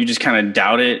time where you just kind of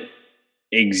doubted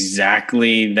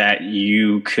exactly that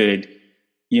you could,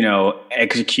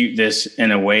 execute this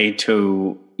in a way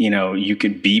to, you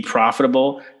could be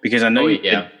profitable? Because I know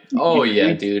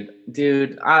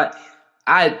dude.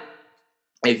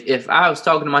 If I was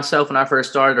talking to myself when I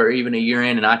first started, or even a year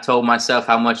in, and I told myself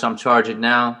how much I'm charging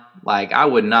now, I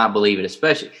would not believe it,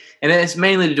 especially. And it's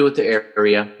mainly to do with the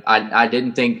area. I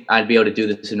didn't think I'd be able to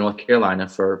do this in North Carolina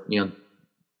for,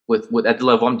 with at the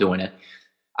level I'm doing it.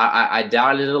 I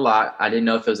doubted it a lot. I didn't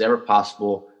know if it was ever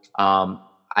possible. I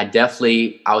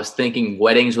was thinking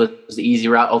weddings was the easy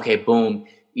route. Okay, boom.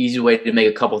 Easy way to make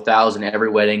a couple thousand every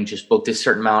wedding, just book this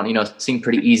certain amount, it seemed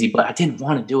pretty easy, but I didn't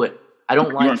want to do it. You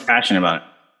weren't passionate about it.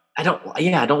 I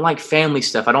don't like family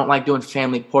stuff. I don't like doing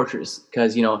family portraits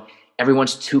because,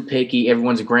 everyone's too picky.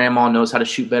 Everyone's grandma knows how to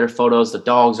shoot better photos. The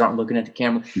dogs aren't looking at the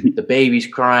camera. The baby's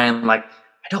crying. I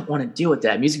don't want to deal with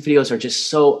that. Music videos are just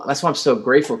that's why I'm so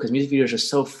grateful, because music videos are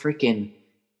so freaking,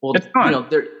 it's fun.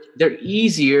 They're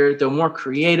easier. They're more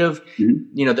creative.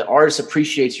 Mm-hmm. The artist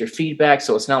appreciates your feedback.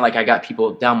 So it's not like I got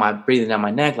people breathing down my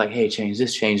neck, hey, change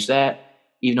this, change that,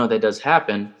 even though that does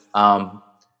happen.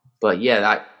 But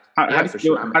yeah, how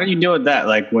do you deal with that?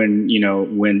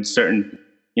 When certain,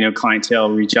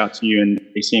 clientele reach out to you and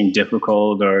they seem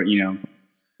difficult, or,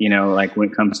 like when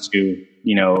it comes to,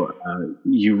 you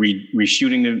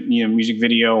reshooting the, music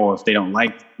video, or if they don't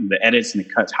like the edits and the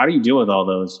cuts, how do you deal with all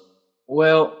those?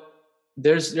 Well,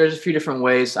 there's a few different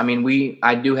ways. I mean,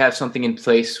 I do have something in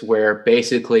place where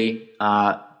basically,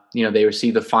 they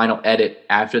receive the final edit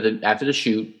after the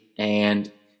shoot.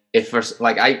 And if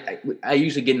I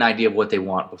usually get an idea of what they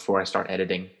want before I start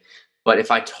editing. But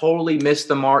if I totally miss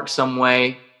the mark some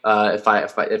way, if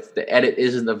the edit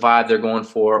isn't the vibe they're going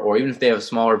for, or even if they have a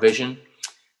smaller vision,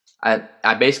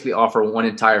 I basically offer one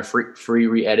entire free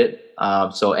re-edit.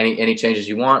 So any changes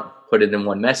you want, put it in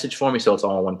one message for me, so it's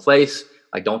all in one place.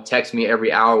 Like, don't text me every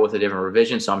hour with a different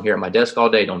revision. So I'm here at my desk all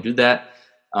day. Don't do that.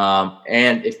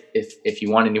 And if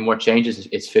you want any more changes,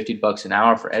 it's $50 an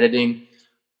hour for editing.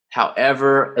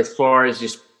 However, as far as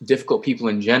just difficult people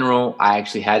in general, I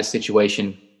actually had a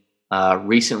situation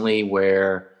recently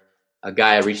where a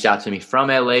guy reached out to me from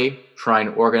LA trying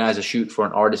to organize a shoot for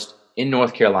an artist in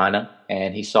North Carolina.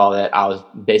 And he saw that I was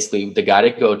basically the guy to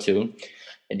go to.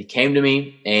 And he came to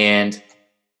me, and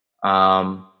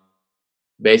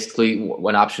basically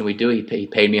one option we do, he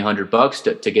paid me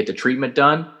 $100 to get the treatment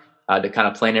done, to kind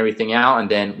of plan everything out.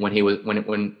 And then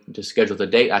when to schedule the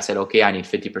date, I said, okay, I need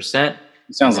 50%.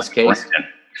 It sounds like case.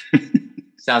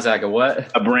 Sounds like a what?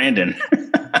 A Brandon.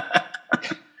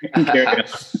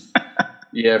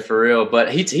 Yeah, for real.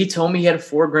 But he told me he had a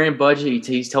 $4,000 budget.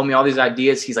 He's told me all these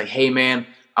ideas. He's like, hey man,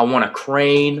 I want a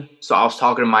crane. So I was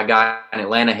talking to my guy in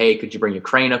Atlanta. Hey, could you bring your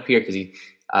crane up here? Because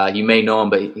you may know him,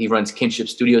 but he runs Kinship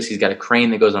Studios. He's got a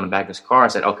crane that goes on the back of his car. I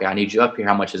said, okay, I need you up here.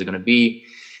 How much is it going to be?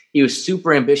 He was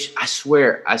super ambitious. I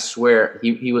swear.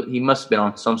 He must have been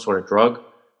on some sort of drug,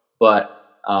 but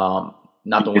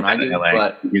not the one I do.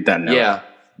 But get that now.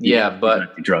 Yeah,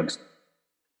 but drugs.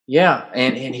 Yeah,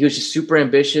 and he was just super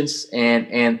ambitious.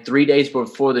 And 3 days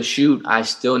before the shoot, I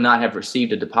still not have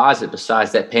received a deposit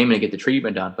besides that payment to get the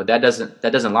treatment done. But that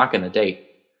doesn't lock in the date.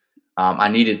 I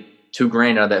needed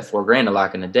 $2,000 out of that $4,000 to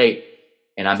lock in the date,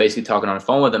 and I'm basically talking on the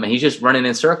phone with him, and he's just running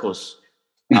in circles.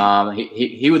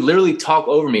 He would literally talk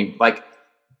over me like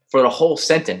for the whole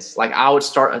sentence. Like I would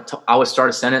start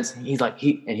a sentence, and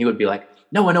he would be like,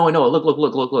 Noah,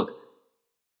 look.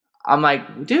 I'm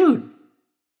like, dude.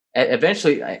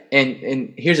 Eventually,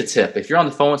 and here's a tip: if you're on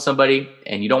the phone with somebody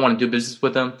and you don't want to do business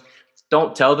with them,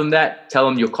 don't tell them that. Tell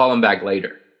them you'll call them back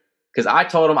later. Because I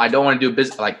told him I don't want to do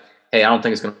business. Like, hey, I don't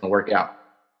think it's going to work out.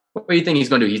 What do you think he's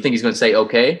going to do? You think he's going to say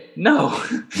okay? No,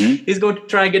 he's going to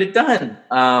try and get it done.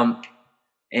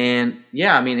 And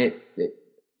yeah, I mean,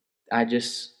 I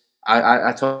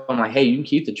told him like, hey, you can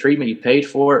keep the treatment, you paid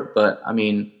for it, but I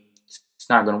mean, it's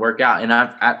not going to work out. And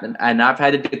I've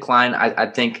had to decline. I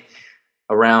think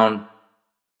around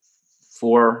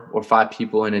 4 or 5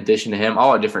 people in addition to him,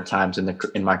 all at different times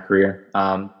in my career,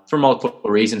 for multiple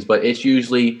reasons. But it's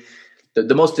usually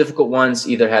the most difficult ones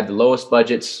either had the lowest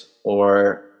budgets,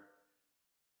 or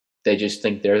they just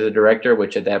think they're the director,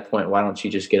 which at that point, why don't you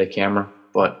just get a camera?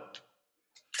 But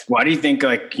why do you think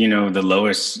the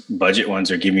lowest budget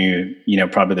ones are giving you,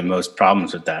 probably the most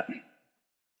problems with that?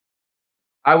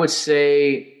 I would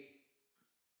say,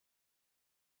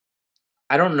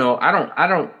 I don't know.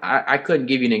 I couldn't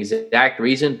give you an exact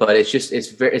reason, but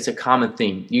it's a common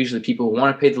theme. Usually people who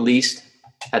want to pay the least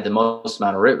had the most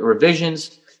amount of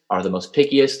revisions, are the most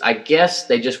pickiest. I guess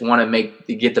they just want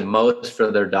to get the most for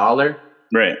their dollar.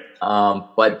 Right.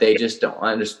 But they just don't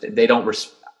understand.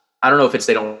 I don't know if it's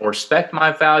they don't respect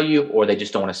my value, or they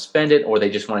just don't want to spend it, or they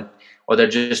just want to, or they're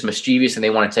just mischievous and they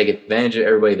want to take advantage of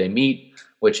everybody they meet,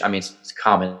 which I mean, it's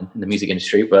common in the music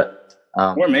industry, but,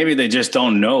 or maybe they just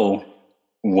don't know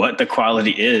what the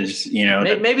quality is,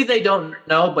 Maybe they don't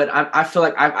know, but I feel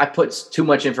like I put too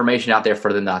much information out there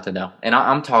for them not to know. And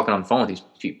I'm talking on the phone with these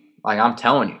people. Like, I'm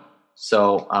telling you.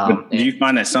 So, do you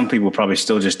find that some people probably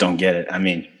still just don't get it? I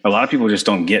mean, a lot of people just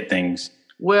don't get things.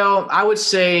 Well, I would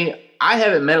say I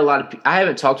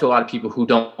haven't talked to a lot of people who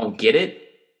don't get it.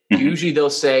 Mm-hmm. Usually they'll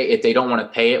say if they don't want to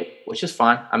pay it, which is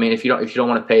fine. I mean, if you don't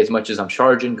want to pay as much as I'm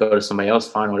charging, go to somebody else,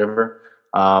 fine, whatever.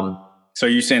 So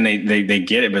you're saying they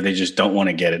get it, but they just don't want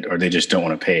to get it, or they just don't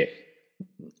want to pay it?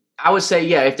 I would say,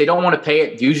 yeah, if they don't want to pay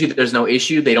it, usually there's no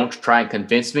issue. They don't try and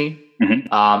convince me.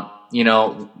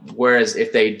 Mm-hmm. Whereas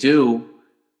if they do,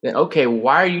 then, okay,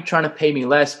 why are you trying to pay me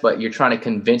less, but you're trying to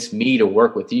convince me to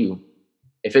work with you?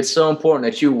 If it's so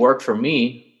important that you work for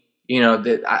me,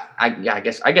 that I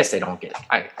guess they don't get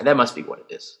it. That must be what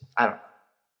it is. I don't know.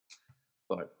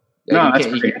 But no, that's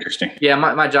pretty interesting. Yeah,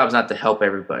 my job's not to help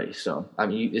everybody. So I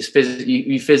mean,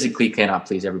 you physically cannot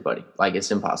please everybody. Like,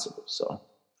 it's impossible. So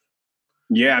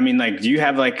Yeah, I mean, like, do you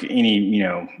have like any,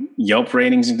 Yelp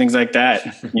ratings and things like that?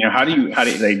 How do you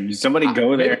like? Does somebody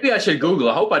go there? Maybe I should Google.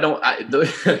 I hope I don't.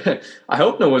 I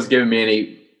hope no one's giving me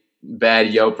any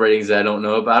bad Yelp ratings that I don't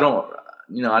know. But I don't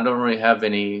really have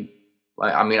any.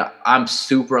 Like, I mean, I'm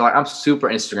super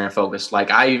Instagram focused.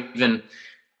 Like, I'm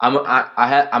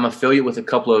affiliate with a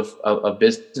couple of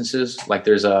businesses. Like,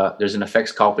 there's an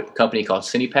effects company called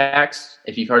Cinepacks,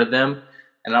 if you've heard of them,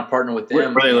 and I'm partnered with them. Where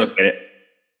are they located?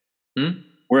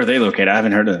 Where are they located? I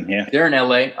haven't heard of them. Yeah, they're in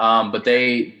LA, but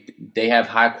they have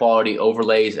high quality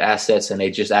overlays, assets, and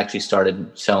they just actually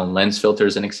started selling lens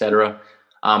filters and etc.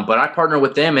 But I partner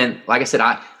with them, and like I said,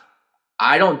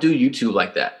 I don't do YouTube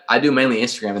like that. I do mainly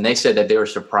Instagram, and they said that they were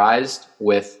surprised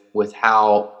with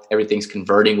how everything's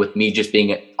converting with me just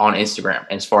being on Instagram,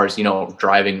 as far as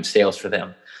driving sales for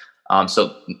them.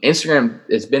 So Instagram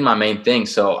has been my main thing.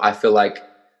 So I feel like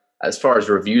as far as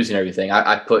reviews and everything,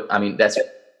 that's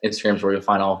Instagram's where you'll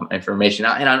find all information.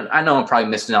 And I know I'm probably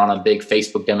missing out on a big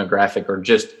Facebook demographic or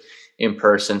just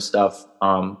in-person stuff.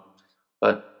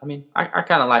 But I mean, I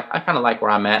kind of like where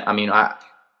I'm at. I mean, I'm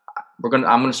going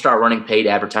to start running paid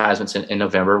advertisements in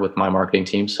November with my marketing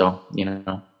team. So,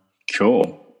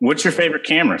 Cool. What's your favorite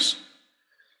cameras?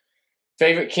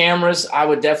 Favorite cameras, I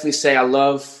would definitely say I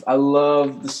love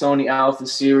the Sony Alpha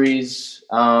series.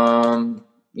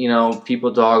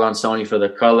 People dog on Sony for the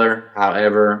color.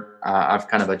 However, I've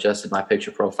kind of adjusted my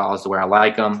picture profiles to where I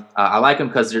like them. I like them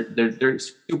because they're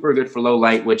super good for low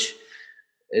light, which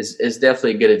is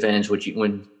definitely a good advantage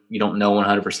when you don't know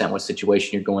 100% what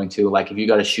situation you're going to. Like, if you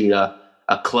got to shoot a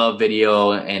club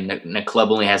video and the club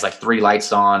only has like 3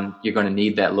 lights on, you're going to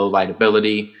need that low light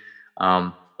ability.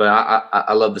 But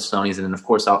I love the Sonys, and then of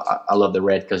course I love the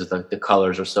red because the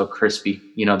colors are so crispy.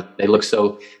 They look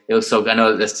so. I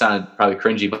know that sounded probably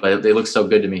cringy, but they look so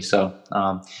good to me. So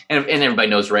and everybody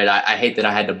knows red. I hate that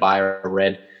I had to buy a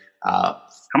red. How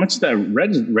much is that?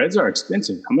 Reds are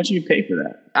expensive. How much do you pay for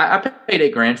that? I paid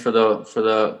 $8,000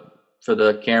 for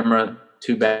the camera,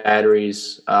 2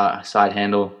 batteries, side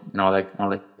handle, and all that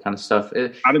kind of stuff.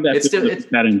 How did that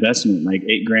that investment? Like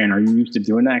 $8,000? Are you used to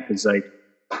doing that? Because I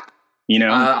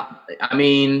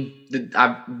mean,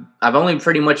 I've only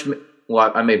pretty much.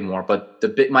 Well, I made more, but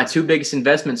my 2 biggest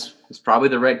investments was probably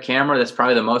the red camera. That's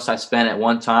probably the most I spent at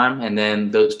one time, and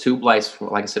then those tube lights,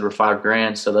 like I said, were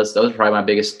 $5,000. So those are probably my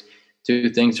biggest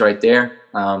 2 things right there.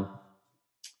 But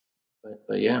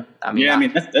yeah,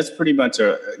 that's pretty much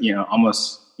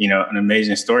almost an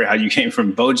amazing story how you came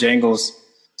from Bojangles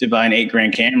to buying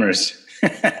 $8,000 cameras.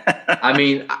 I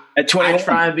mean, at 21, I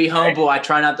try and be humble. I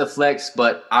try not to flex,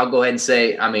 but I'll go ahead and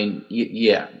say, I mean,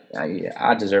 yeah,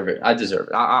 I deserve it.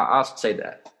 I'll say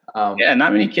that.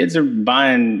 Not many kids are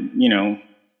buying,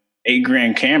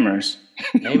 $8,000 cameras.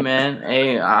 Hey man,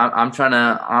 I'm trying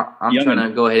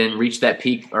to go ahead and reach that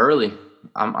peak early.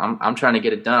 I'm trying to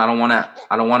get it done. I don't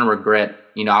want to regret.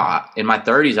 In my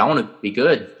 30s, I want to be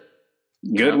good.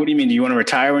 Good. What do you mean? Do you want to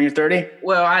retire when you're 30?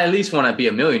 Well, I at least want to be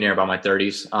a millionaire by my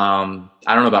 30s.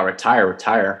 I don't know about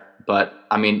retire, but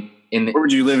I mean, where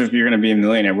would you live if you're going to be a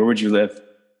millionaire? Where would you live?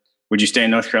 Would you stay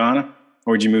in North Carolina,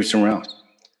 or would you move somewhere else?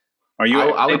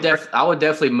 I would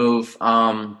definitely move.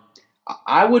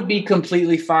 I would be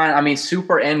completely fine. I mean,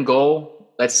 super end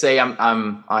goal. Let's say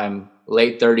I'm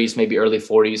late 30s, maybe early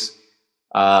 40s,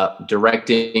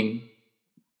 directing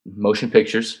motion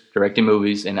pictures, directing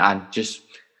movies, and I just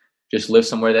live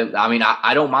somewhere that, I mean,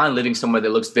 I don't mind living somewhere that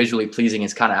looks visually pleasing.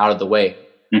 It's kind of out of the way.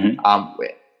 Mm-hmm.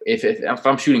 If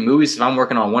I'm shooting movies, if I'm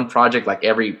working on one project like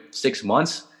every 6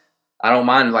 months, I don't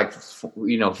mind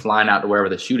flying out to wherever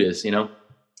the shoot is.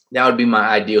 That would be my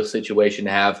ideal situation,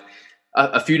 to have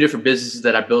a few different businesses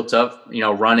that I built up,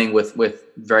 running with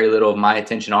very little of my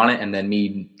attention on it, and then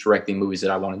me directing movies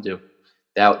that I want to do.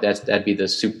 That'd be the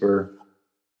super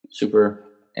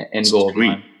end goal of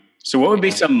mine. So what would be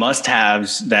some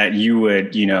must-haves that you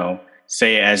would,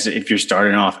 say, as if you're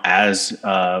starting off as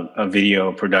a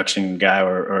video production guy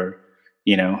or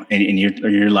in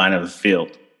your line of the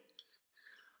field?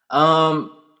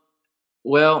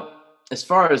 Well, as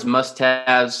far as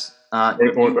must-haves,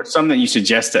 or something that you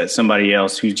suggest to somebody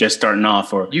else who's just starting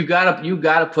off, or you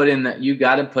gotta put in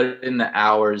the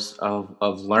hours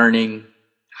of learning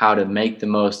how to make the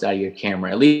most out of your camera.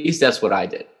 At least that's what I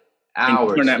did.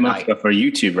 Hours. Learn that much stuff for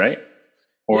YouTube, right?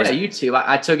 Or YouTube.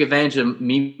 I took advantage of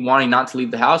me wanting not to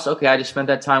leave the house. Okay, I just spent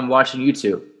that time watching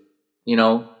YouTube.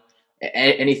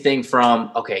 Anything from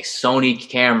Sony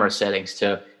camera settings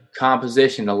to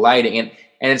composition to lighting, and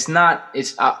it's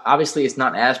obviously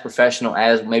not as professional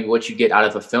as maybe what you get out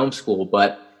of a film school,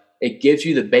 but it gives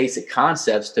you the basic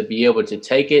concepts to be able to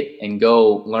take it and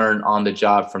go learn on the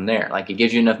job from there. Like, it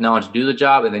gives you enough knowledge to do the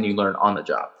job, and then you learn on the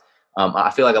job. I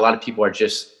feel like a lot of people are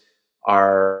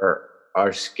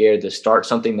scared to start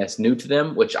something that's new to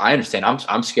them, which I understand.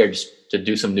 I'm scared to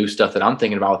do some new stuff that I'm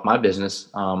thinking about with my business.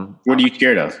 What are you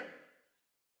scared of?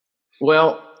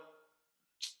 Well,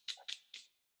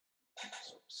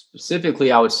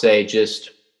 specifically, I would say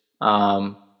just,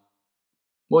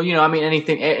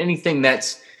 anything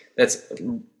that's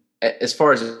as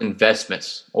far as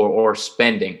investments or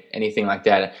spending, anything like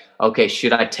that. Okay,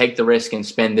 should I take the risk and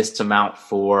spend this amount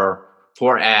for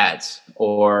ads,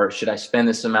 or should I spend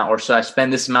this amount, or should I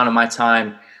spend this amount of my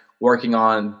time working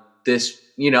on this?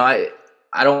 I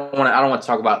don't want to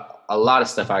talk about a lot of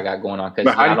stuff I got going on,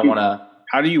 because I don't want to.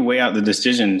 How do you weigh out the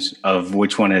decisions of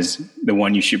which one is the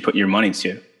one you should put your money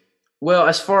to? Well,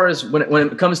 as far as when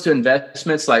it comes to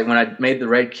investments, like when I made the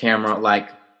Red camera, like,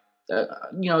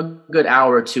 a good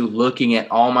hour or two looking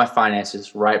at all my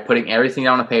finances, right? Putting everything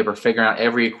down on paper, figuring out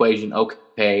every equation.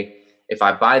 Okay, if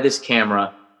I buy this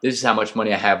camera, this is how much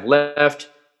money I have left.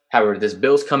 However, this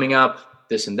bill's coming up,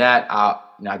 this and that. I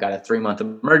got a 3-month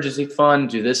emergency fund,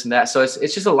 do this and that. So it's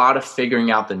just a lot of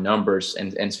figuring out the numbers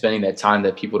and spending that time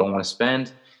that people don't want to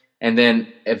spend, and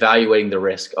then evaluating the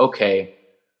risk. Okay,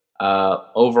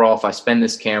 overall, if I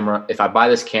buy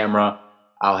this camera,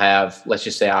 let's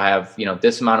just say I'll have,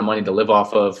 this amount of money to live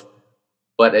off of,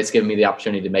 but it's giving me the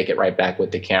opportunity to make it right back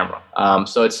with the camera.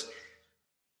 So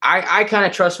I kind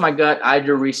of trust my gut. I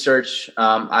do research.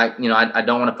 I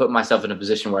don't want to put myself in a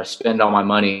position where I spend all my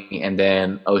money and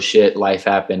then, oh shit, life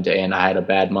happened and I had a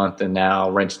bad month and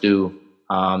now rent's due.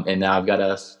 And now I've got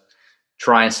to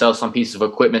try and sell some piece of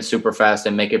equipment super fast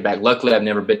and make it back. Luckily, I've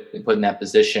never been put in that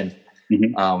position.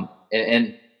 Mm-hmm.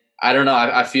 And I don't know.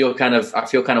 I feel kind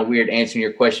of weird answering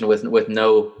your question with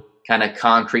no kind of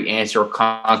concrete answer or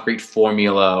concrete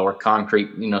formula or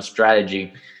concrete,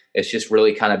 strategy. It's just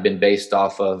really kind of been based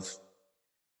off of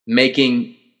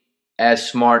making as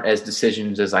smart as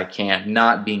decisions as I can,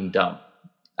 not being dumb.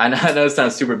 I know it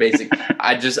sounds super basic.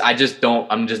 I'm just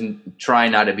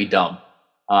trying not to be dumb.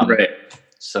 Right.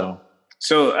 So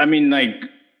I mean, like,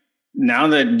 now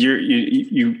that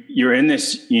you're in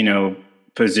this,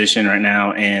 position right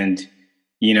now, and,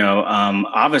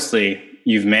 obviously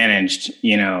you've managed,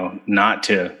 not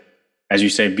to, as you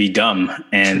say, be dumb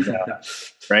and,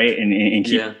 right. And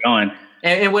keep going.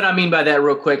 And what I mean by that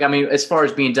real quick, I mean, as far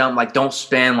as being dumb, like, don't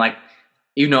spend, like,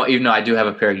 even though I do have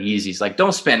a pair of Yeezys, like,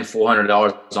 don't spend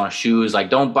 $400 on shoes. Like,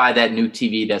 don't buy that new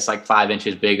TV that's like 5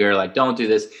 inches bigger. Like, don't do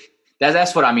this.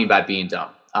 That's what I mean by being dumb.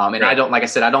 And right.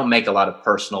 I don't make a lot of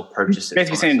personal purchases.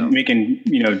 Basically saying making,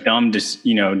 dumb purchases.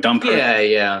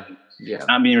 Yeah.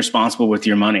 Not being responsible with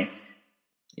your money.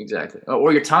 Exactly.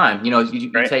 Or your time.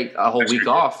 You right. Take a whole week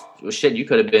off. Well, shit, you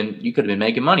could have been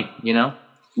making money,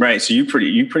 Right. So you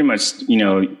pretty much,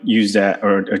 use that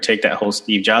or take that whole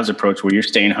Steve Jobs approach where you're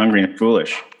staying hungry and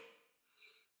foolish.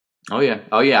 Oh yeah.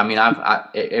 I mean,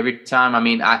 every time,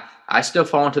 I still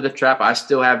fall into the trap. I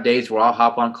still have days where I'll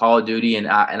hop on Call of Duty and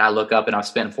I look up and I've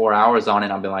spent 4 hours on it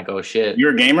and I've been like, oh shit.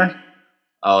 You're a gamer?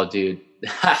 Oh, dude.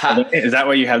 Is that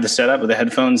why you have the setup with the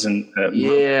headphones and?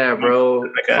 Yeah, bro.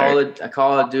 Okay.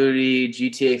 Call of Duty,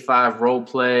 GTA 5 role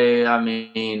play. I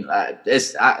mean,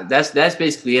 that's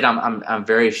basically it. I'm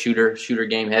very shooter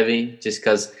game heavy, just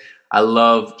because I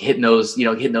love hitting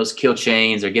those kill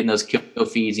chains or getting those kill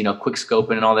feeds, quick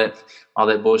scoping and all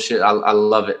that bullshit. I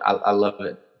love it. I love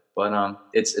it. But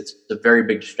it's a very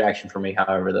big distraction for me.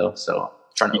 However, though, so I'm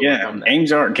trying to overcome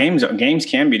that. Games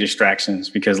can be distractions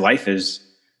because life is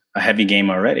a heavy game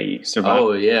already.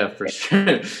 Oh yeah, for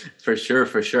sure.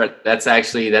 That's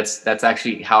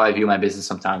actually how I view my business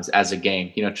sometimes, as a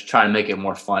game. To try and make it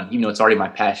more fun. It's already my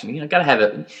passion. Gotta have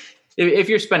it. If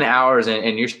you're spending hours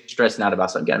and you're stressing out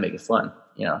about something, gotta make it fun.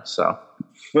 So.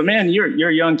 But man, you're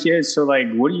a young kid, so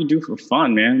like, what do you do for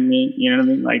fun, man? I mean, you know what I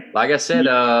mean? Like I said,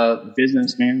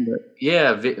 business, man. But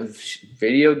yeah,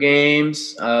 video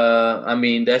games.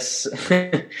 That's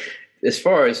as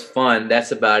far as fun,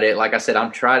 that's about it. Like I said,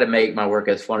 I'm trying to make my work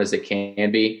as fun as it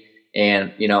can be,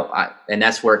 and and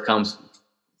that's where it comes.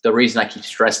 The reason I keep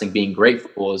stressing being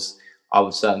grateful is all of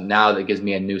a sudden now that gives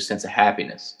me a new sense of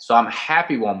happiness. So I'm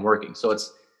happy while I'm working. So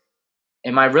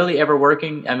am I really ever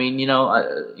working? I mean,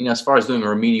 as far as doing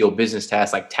remedial business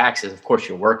tasks like taxes, of course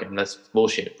you're working. That's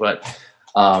bullshit. But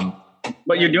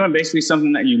you're doing basically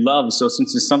something that you love. So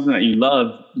since it's something that you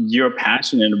love, you're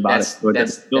passionate about it. So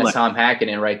that's how I'm hacking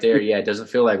it right there. Yeah, it doesn't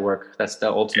feel like work. That's the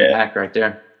ultimate hack right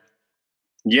there.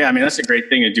 Yeah, I mean, that's a great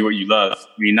thing to do what you love.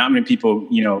 I mean, not many people,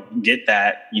 get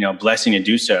that, blessing to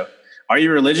do so. Are you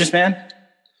a religious man?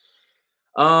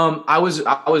 I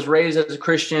was raised as a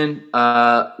Christian.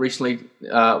 Recently,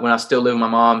 when I was still living with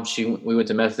my mom, we went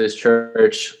to Methodist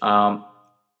church.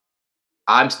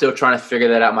 I'm still trying to figure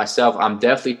that out myself. I'm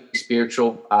definitely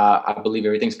spiritual. I believe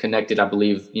everything's connected. I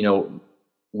believe,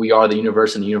 we are the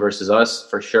universe and the universe is us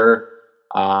for sure.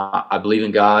 I believe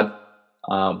in God.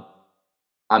 I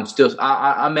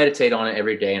meditate on it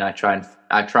every day, and I try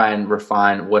and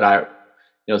refine what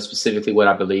specifically what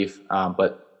I believe.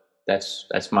 But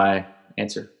that's my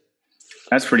answer.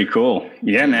 That's pretty cool.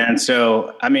 Yeah, man.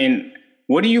 So, I mean,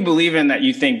 what do you believe in that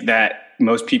you think that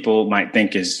most people might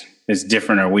think is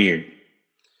different or weird?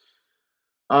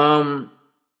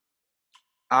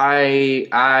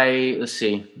 Let's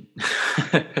see.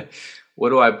 What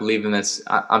do I believe in this?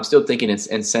 I'm still thinking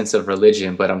in sense of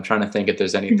religion, but I'm trying to think if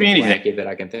there's anything wacky that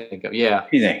I can think of. Yeah.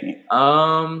 Anything.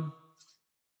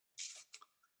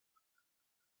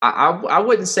 I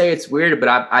wouldn't say it's weird, but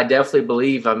I definitely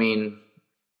believe,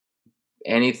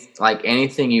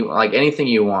 anything you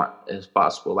want is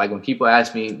possible. Like when people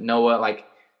ask me, Noah, like,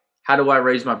 how do I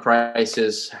raise my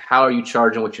prices? How are you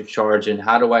charging what you're charging?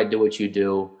 How do I do what you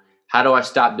do? How do I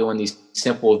stop doing these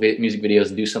simple music videos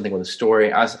and do something with a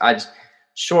story? I just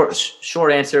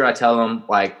short answer. I tell them,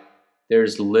 like,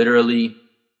 there's literally,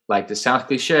 like, this sounds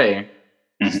cliche.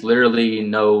 There's literally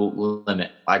no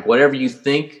limit. Like whatever you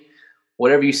think,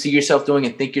 whatever you see yourself doing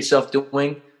and think yourself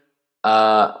doing.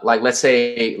 Like let's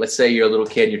say you're a little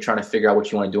kid, you're trying to figure out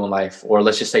what you want to do in life, or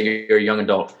let's just say you're a young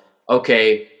adult.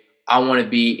 Okay, I want to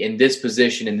be in this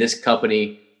position in this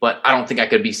company, but I don't think I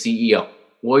could be CEO.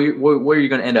 Where are you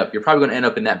going to end up? You're probably going to end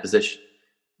up in that position.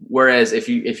 Whereas if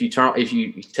you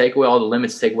take away all the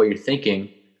limits, take away your thinking,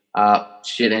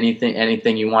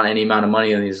 anything you want, any amount of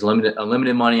money, and there's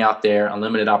unlimited money out there,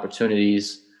 unlimited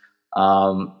opportunities,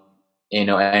 and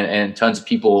tons of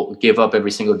people give up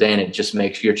every single day, and it just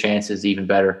makes your chances even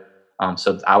better.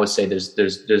 So I would say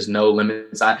there's no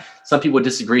limits. Some people would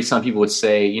disagree. Some people would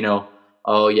say,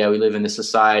 oh yeah, we live in this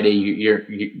society. You're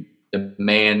the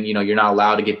man, you're not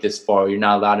allowed to get this far. You're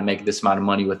not allowed to make this amount of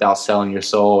money without selling your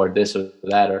soul or this or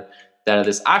that or that or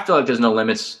this. I feel like there's no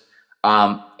limits.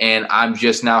 And I'm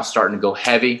just now starting to go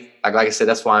heavy. Like I said,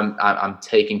 that's why I'm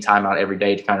taking time out every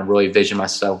day to kind of really vision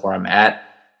myself where I'm at.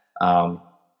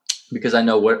 Because I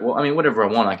know whatever I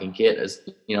want, I can get.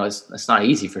 It's not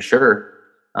easy for sure.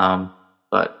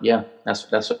 But yeah, that's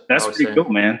pretty cool,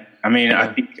 man. I mean, yeah.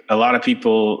 I think a lot of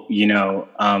people,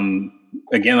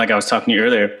 again, like I was talking to you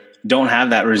earlier, don't have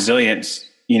that resilience,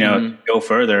 to go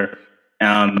further,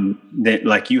 that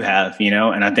like you have,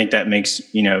 and I think that makes,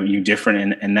 you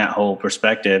different in that whole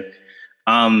perspective.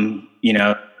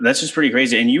 That's just pretty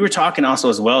crazy. And you were talking also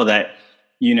as well that,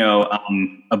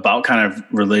 about kind of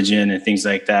religion and things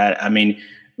like that. I mean,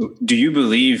 do you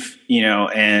believe,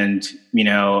 and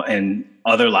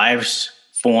other lives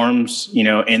forms,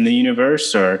 in the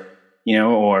universe or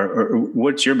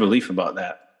what's your belief about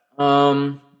that?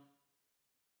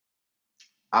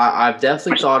 I've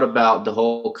definitely thought about the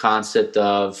whole concept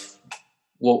of,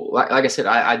 like I said,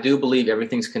 I do believe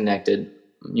everything's connected,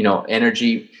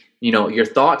 energy, your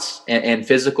thoughts and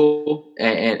physical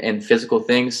and physical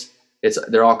things.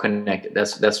 They're all connected.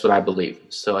 That's what I believe.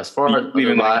 So as far as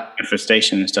even like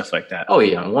manifestation and stuff like that. Oh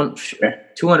yeah.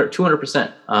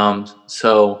 200%.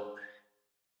 So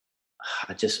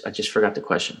I just forgot the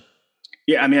question.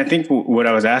 Yeah, I mean, I think what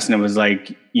I was asking was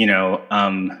like,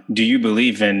 do you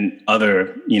believe in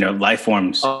other, life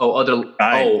forms?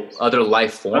 Other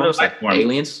life forms, like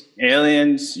aliens?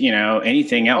 Aliens,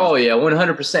 anything else? Oh yeah,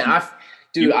 100%.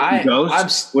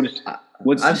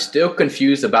 I'm still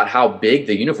confused about how big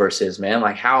the universe is, man.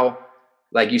 Like how,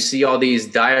 like you see all these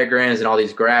diagrams and all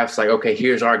these graphs. Like, okay,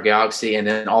 here's our galaxy, and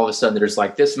then all of a sudden there's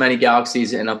like this many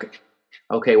galaxies, and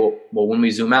okay, well, when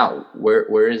we zoom out,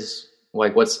 where is?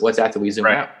 Like what's after we zoom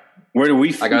out? Where do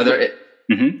we like? Are there?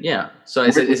 Yeah. So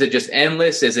is it just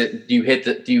endless? Is it?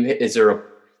 Is there a?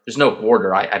 There's no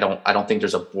border. I don't think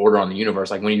there's a border on the universe.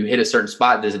 Like when you hit a certain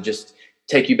spot, does it just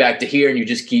take you back to here and you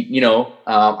just keep?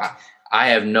 I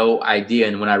have no idea.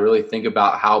 And when I really think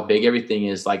about how big everything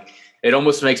is, like it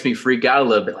almost makes me freak out a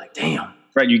little bit. Like, damn.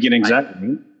 Right. You get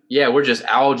anxiety. Yeah, we're just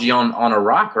algae on a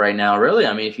rock right now, really.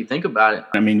 I mean, if you think about it.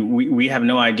 I mean, we have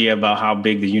no idea about how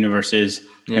big the universe is,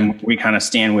 and we kind of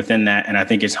stand within that. And I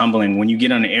think it's humbling. When you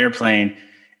get on an airplane,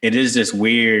 it is this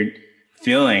weird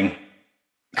feeling.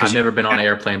 I've never been on an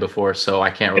airplane before, so I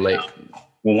can't relate.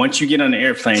 Well, once you get on the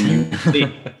airplane,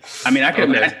 I mean, I can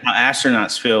imagine how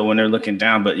astronauts feel when they're looking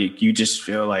down, but you just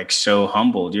feel like so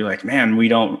humbled. You're like, man,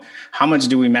 how much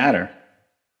do we matter?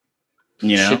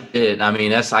 You know, Shit. I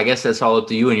mean, I guess that's all up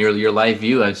to you and your life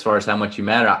view as far as how much you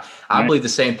matter. I believe the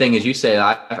same thing as you say.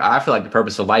 I feel like the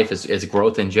purpose of life is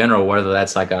growth in general, whether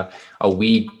that's like a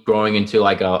weed growing into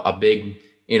like a big,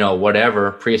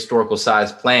 whatever prehistorical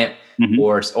sized plant,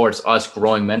 or it's us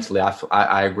growing mentally.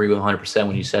 I agree with 100%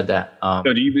 when you said that.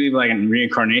 So do you believe like in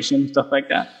reincarnation, stuff like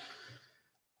that?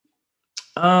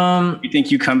 You think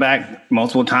you come back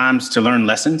multiple times to learn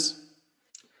lessons?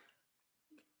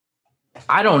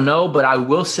 I don't know, but I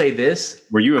will say this.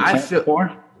 Were you a plant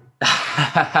before?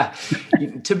 I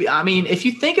mean, if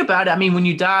you think about it, I mean, when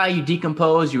you die, you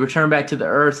decompose, you return back to the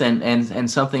earth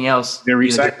and something else. They're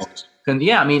recycled.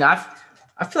 Yeah. I mean, I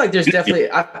feel like there's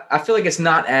definitely, I feel like it's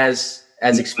not as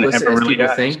explicit as people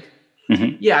think.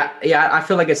 Mm-hmm. Yeah. I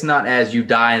feel like it's not as you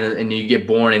die and you get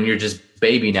born and you're just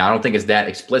baby now. I don't think it's that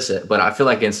explicit, but I feel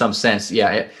like in some sense,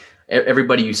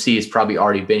 everybody you see has probably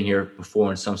already been here before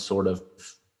in some sort of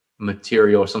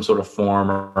material or some sort of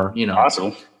form or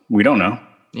possible. We don't know.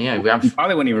 Yeah, we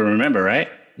probably wouldn't even remember, right?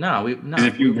 No. Because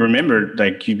if you remembered,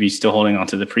 like you'd be still holding on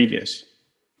to the previous.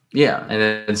 Yeah,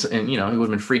 and he would have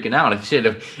been freaking out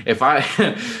if I,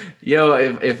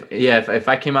 if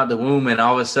I came out the womb and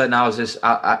all of a sudden I was just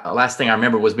last thing I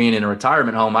remember was being in a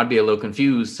retirement home, I'd be a little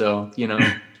confused. So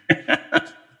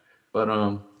but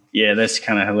yeah, that's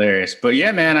kind of hilarious. But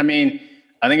yeah, man, I mean,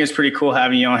 I think it's pretty cool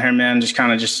having you on here, man. Just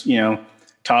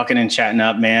talking and chatting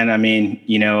up, man. I mean,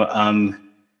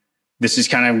 this is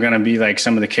kind of going to be like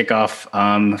some of the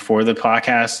kickoff for the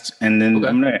podcast. And then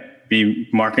I'm going to be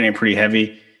marketing it pretty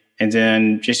heavy and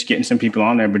then just getting some people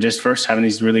on there. But just first having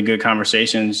these really good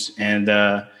conversations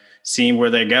and seeing where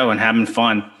they go and having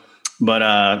fun.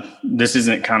 But this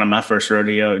isn't kind of my first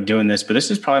rodeo doing this, but this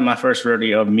is probably my first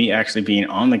rodeo of me actually being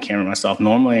on the camera myself.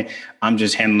 Normally, I'm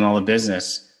just handling all the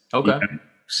business. Okay.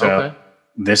 So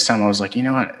this time I was like, you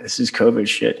know what? This is COVID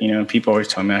shit. People always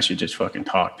tell me I should just fucking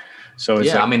talk. So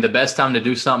it's I mean, the best time to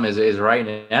do something is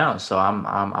right now. So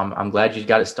I'm glad you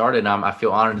got it started. I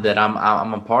feel honored that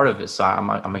I'm a part of it. So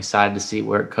I'm excited to see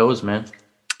where it goes, man.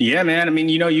 Yeah, man. I mean,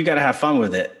 you got to have fun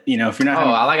with it. If you're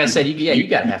not, like I said, you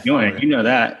got to have fun. With it. You know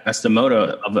that. That's the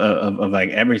motto of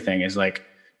like everything is like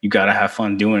you got to have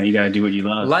fun doing it. You got to do what you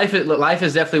love. Life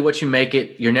is definitely what you make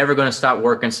it. You're never going to stop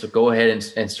working. So go ahead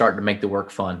and start to make the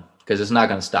work fun because it's not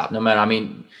going to stop. No matter. I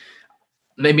mean,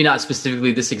 maybe not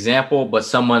specifically this example, but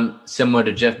someone similar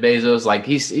to Jeff Bezos, like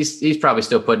he's probably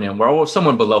still putting in work, or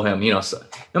someone below him. So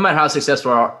no matter how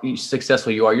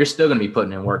successful you are, you're still going to be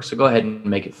putting in work. So go ahead and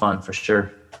make it fun for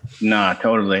sure. Nah,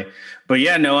 totally. But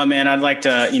yeah, Noah, man, I'd like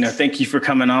to, thank you for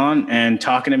coming on and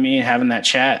talking to me and having that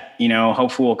chat.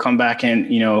 Hopefully we'll come back and,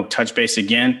 touch base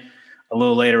again a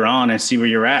little later on and see where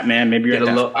you're at, man. Maybe you're at a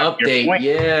little update. Point.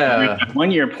 Yeah.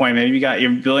 1 year point. Maybe you got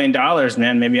your $1 billion,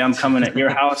 man. Maybe I'm coming at your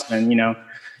house and,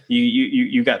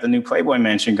 you got the new Playboy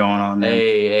mansion going on, man.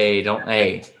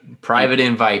 Hey, private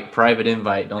invite.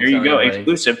 Don't there you go. Anybody.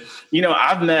 Exclusive.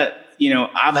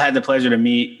 I've had the pleasure to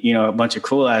meet, a bunch of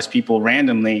cool ass people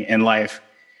randomly in life,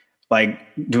 like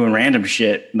doing random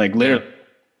shit, like literally,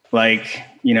 like,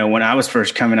 when I was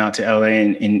first coming out to LA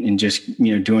and just,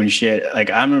 doing shit.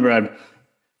 Like I remember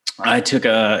I took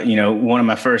one of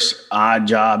my first odd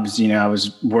jobs, I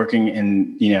was working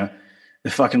in, the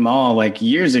fucking mall like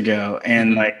years ago.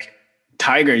 And like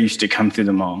Tiger used to come through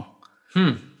the mall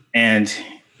and,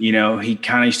 he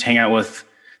kind of used to hang out with,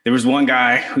 there was one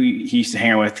guy who he used to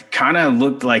hang out with, kind of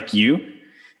looked like you.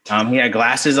 He had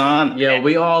glasses on. Yeah,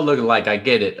 we all look alike. I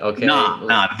get it. Okay.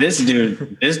 Nah. This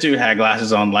dude had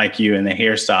glasses on like you and the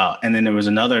hairstyle. And then there was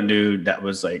another dude that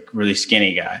was like really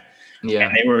skinny guy. Yeah.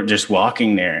 And they were just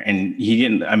walking there. And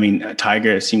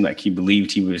Tiger, it seemed like he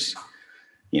believed he was,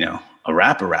 a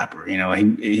rapper.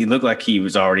 He looked like he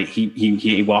was already,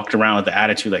 he walked around with the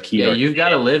attitude like he. Yeah, you've got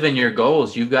to live in your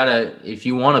goals. You've got to, if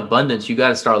you want abundance, you got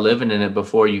to start living in it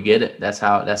before you get it. That's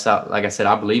how, like I said,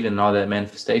 I believe in all that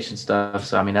manifestation stuff.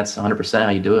 So, that's 100%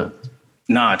 how you do it.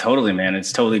 Nah, totally, man.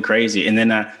 It's totally crazy. And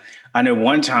then I know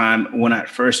one time when I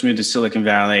first moved to Silicon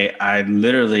Valley, I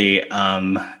literally,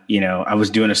 I was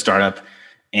doing a startup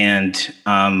and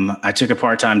I took a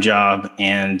part-time job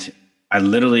and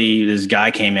this guy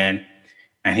came in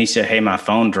and he said, "Hey, my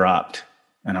phone dropped."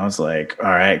 And I was like, "All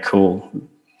right, cool.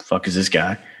 The fuck is this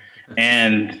guy?"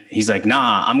 And he's like,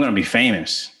 "Nah, I'm going to be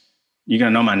famous. You're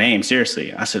going to know my name.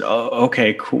 Seriously." I said, "Oh,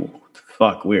 okay, cool."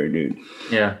 Fuck, weird, dude.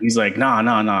 Yeah. He's like, nah.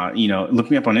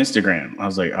 Look me up on Instagram. I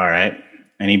was like, all right.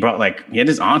 And he had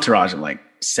this entourage of like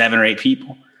 7 or 8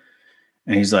 people.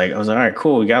 And he's like, I was like, all right,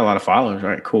 cool. We got a lot of followers. All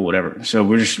right, cool, whatever. So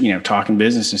we're just, talking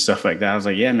business and stuff like that. I was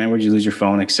like, yeah, man, where'd you lose your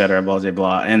phone, et cetera, blah, blah,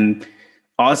 blah. And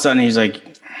all of a sudden he's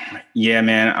like, yeah,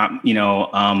 man, I'm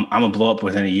gonna blow up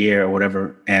within a year or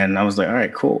whatever. And I was like, all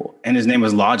right, cool. And his name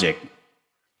was Logic.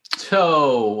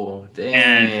 Oh,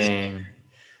 And dang.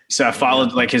 so I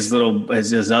followed like his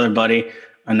other buddy,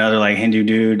 another like Hindu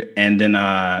dude, and then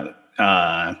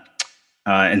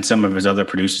and some of his other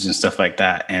producers and stuff like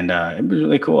that. And it was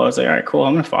really cool. I was like, all right, cool.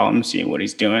 I'm gonna follow him and see what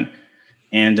he's doing.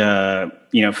 And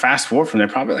fast forward from there,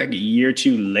 probably like a year or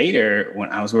two later, when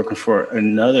I was working for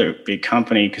another big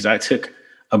company, because I took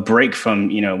a break from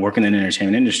working in the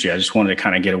entertainment industry. I just wanted to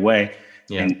kind of get away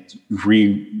and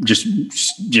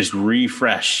just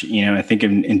refresh, and think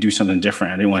and do something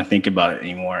different. I didn't want to think about it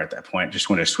anymore at that point. Just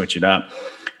wanted to switch it up.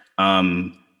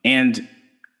 And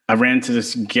I ran into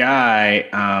this guy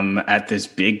at this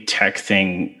big tech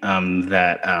thing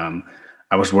that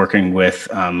I was working with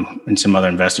and some other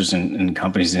investors and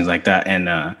companies, things like that.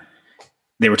 And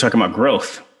they were talking about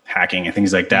growth hacking and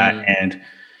things like that. And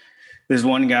there's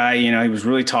one guy, he was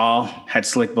really tall, had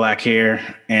slick black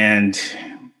hair, and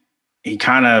he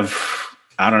kind of,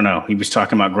 I don't know, he was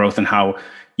talking about growth and how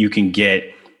you can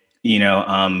get,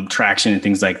 traction and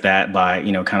things like that by,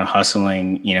 kind of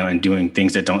hustling, and doing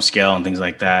things that don't scale and things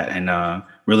like that. And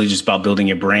really just about building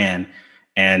your brand.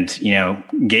 And,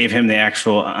 gave him the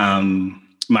actual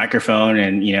microphone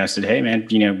and, said, hey, man,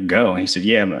 go. And he said,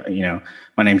 yeah,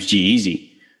 my name's G-Eazy.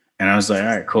 And I was like, all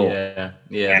right, cool.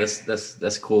 Yeah.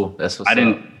 That's cool. That's what's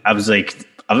I was like,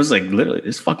 literally,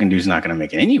 this fucking dude's not going to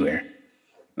make it anywhere.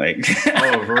 Like,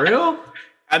 oh, for real?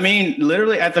 I mean,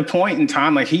 literally at the point in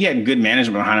time, like he had good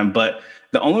management behind him, but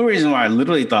the only reason why I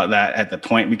literally thought that at the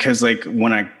point, because like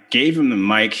when I gave him the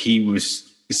mic, it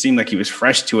seemed like he was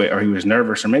fresh to it, or he was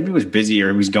nervous, or maybe he was busy,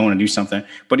 or he was going to do something,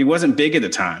 but he wasn't big at the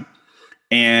time.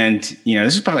 And,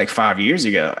 this is probably like 5 years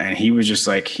ago. And he was just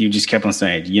like, he just kept on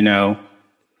saying, I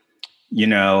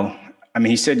mean,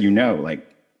 he said, like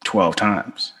 12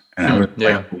 times. And I was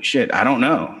like, oh, shit, I don't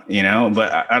know,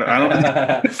 but I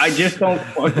don't, I just don't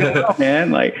fucking know,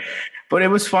 man. Like, but it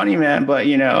was funny, man. But,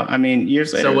 I mean,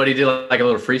 years later. So what, he did like a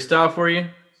little freestyle for you?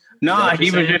 No,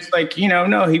 he was just like,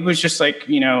 no, he was just like,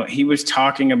 he was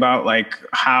talking about like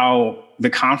how the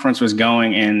conference was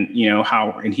going and,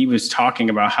 and he was talking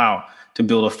about how to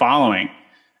build a following,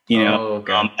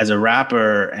 as a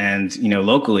rapper and,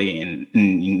 locally. And,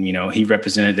 he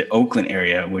represented the Oakland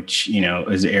area, which,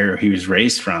 is the area he was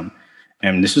raised from.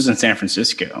 And this was in San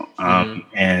Francisco.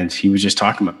 And he was just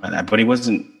talking about that, but he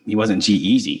wasn't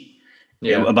G-Eazy.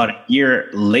 Yeah. About a year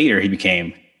later, he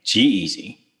became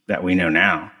G-Eazy that we know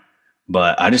now.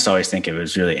 But I just always think it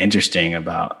was really interesting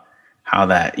about how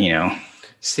that,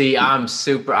 See, I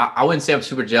wouldn't say I'm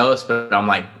super jealous, but I'm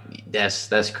like,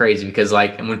 that's crazy, because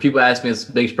like, and when people ask me this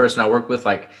biggest person I work with,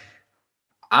 like,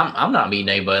 I'm not meeting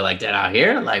anybody like that out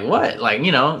here. Like what? Like,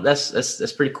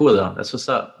 that's pretty cool though. That's what's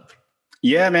up.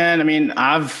 Yeah, man. I mean,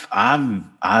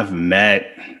 I've met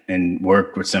and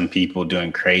worked with some people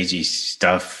doing crazy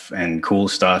stuff and cool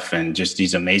stuff and just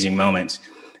these amazing moments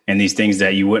and these things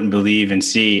that you wouldn't believe and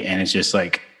see. And it's just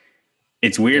like,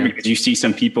 it's weird because you see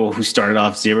some people who started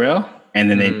off zero and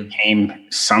then they became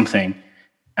something,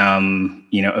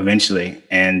 eventually.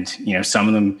 And, some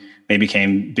of them, they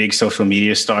became big social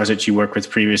media stars that you worked with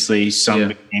previously. Some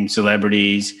became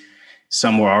celebrities.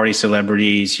 Some were already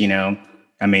celebrities,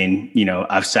 I mean,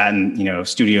 I've sat in,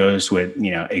 studios with,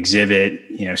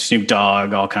 Exhibit, Snoop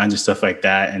Dogg, all kinds of stuff like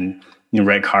that. And,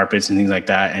 red carpets and things like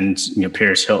that. And,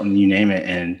 Paris Hilton, you name it.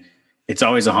 And it's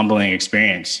always a humbling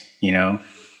experience, And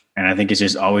I think it's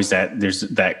just always there's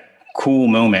that cool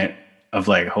moment of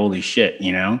like, holy shit,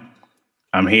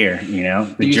 I'm here,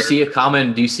 Do you see a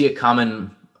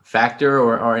common factor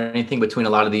or anything between a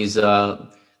lot of these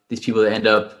people that end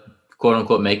up quote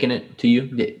unquote making it to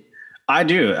you? I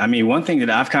do. I mean, one thing that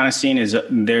I've kind of seen is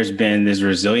there's been this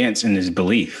resilience and this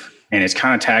belief, and it's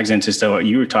kind of tags into stuff what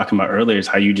you were talking about earlier, is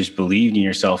how you just believed in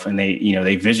yourself and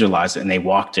they visualized it and they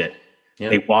walked it. Yeah.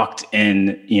 They walked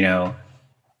in,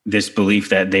 this belief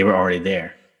that they were already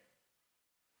there,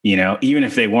 even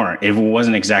if they weren't, if it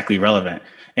wasn't exactly relevant.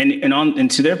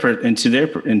 And to their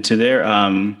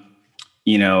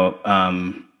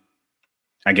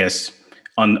I guess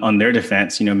on their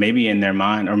defense, maybe in their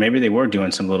mind, or maybe they were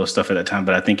doing some little stuff at that time,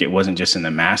 but I think it wasn't just in the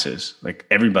masses. Like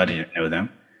everybody didn't know them.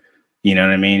 You know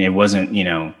what I mean? It wasn't,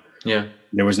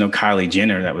 there was no Kylie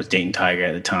Jenner that was dating Tiger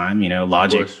at the time.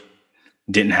 Logic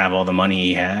didn't have all the money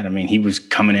he had. I mean, he was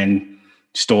coming in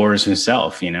stores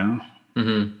himself,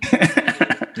 Mm-hmm.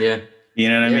 Yeah. You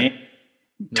know what I mean?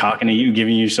 Talking to you,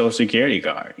 giving you your social security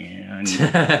card, and things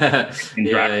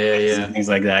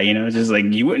like that. It's just like,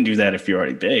 you wouldn't do that if you're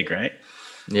already big, right?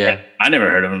 Yeah. And I never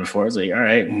heard of him before. It's like, all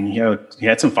right, he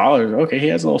had some followers. Okay, he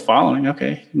has a little following.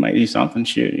 Okay, he might do something.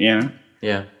 Shoot, Yeah.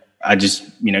 I just,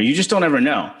 you just don't ever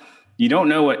know. You don't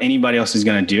know what anybody else is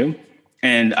going to do.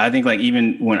 And I think like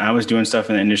even when I was doing stuff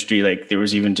in the industry, like there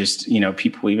was even just,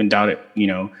 people even doubted,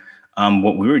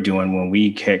 what we were doing when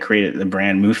we had created the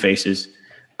brand Move Faces.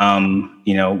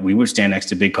 We would stand next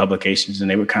to big publications and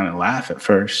they would kind of laugh at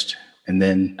first. And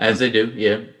then as they do.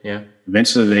 Yeah.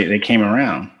 Eventually they came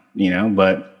around,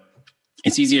 but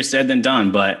it's easier said than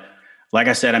done. But like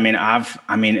I said,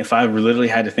 if I literally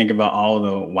had to think about all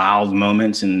the wild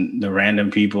moments and the random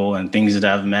people and things that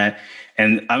I've met.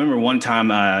 And I remember one time,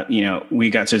 we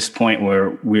got to this point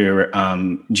where we were,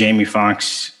 Jamie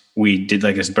Foxx, we did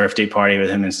like this birthday party with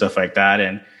him and stuff like that.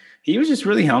 And he was just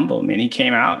really humble, man. He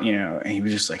came out, and he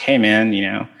was just like, hey man,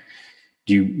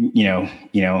 do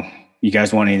you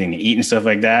guys want anything to eat and stuff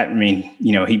like that? I mean,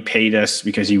 he paid us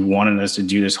because he wanted us to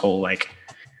do this whole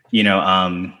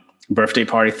birthday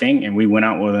party thing. And we went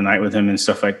out with a night with him and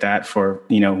stuff like that for,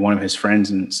 one of his friends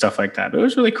and stuff like that. But it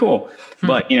was really cool.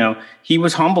 But, he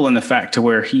was humble in the fact to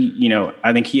where he,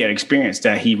 I think he had experienced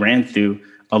that he ran through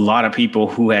a lot of people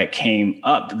who had came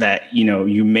up that,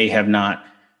 you may have not,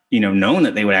 known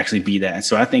that they would actually be that.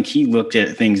 So I think he looked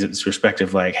at things at this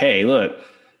perspective like, hey, look,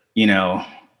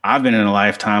 I've been in a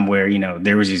lifetime where,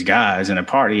 there was these guys in a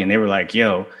party and they were like,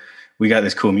 yo, we got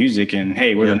this cool music and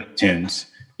hey, we're the tunes,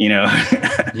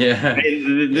 Yeah.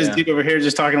 Hey, this dude over here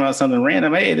just talking about something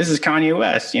random. Hey, this is Kanye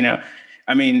West,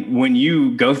 I mean, when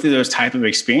you go through those type of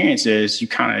experiences, you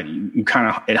kind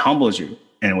of, it humbles you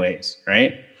in ways,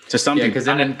 right? To some people. Because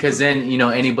then,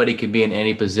 anybody could be in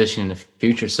any position in the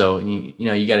future. So,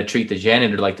 you got to treat the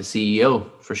janitor like the CEO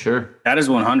for sure. That is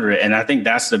 100. And I think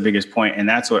that's the biggest point. And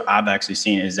that's what I've actually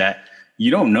seen is that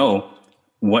you don't know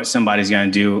what somebody's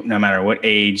going to do, no matter what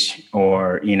age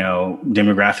or,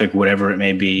 demographic, whatever it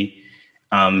may be.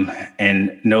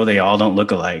 And no, they all don't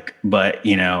look alike, but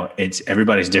it's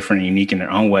everybody's different and unique in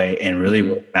their own way. And really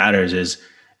what matters is,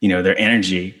 their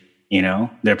energy,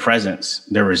 their presence,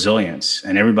 their resilience,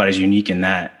 and everybody's unique in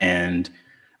that. And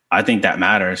I think that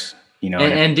matters,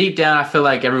 and deep down, I feel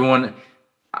like everyone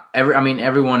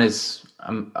is,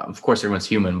 of course everyone's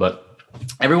human, but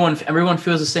everyone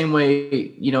feels the same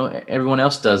way, everyone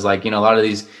else does. Like, a lot of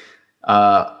these,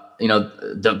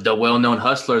 the well-known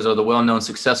hustlers or the well-known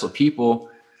successful people,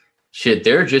 shit,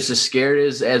 they're just as scared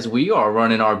as we are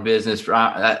running our business.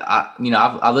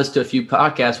 I've listened to a few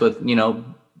podcasts with, $1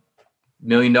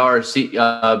 million,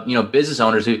 business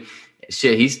owners who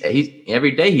shit, he's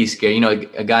every day he's scared.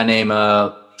 A guy named,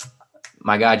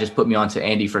 my guy just put me on to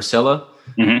Andy Frisella.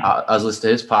 Mm-hmm. I was listening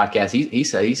to his podcast. He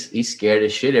said he's scared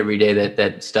as shit every day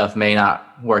that stuff may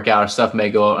not work out or stuff may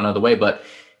go another way, but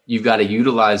you've got to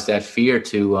utilize that fear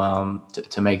to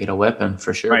make it a weapon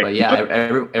for sure. Right. But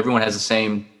yeah, everyone has the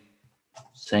same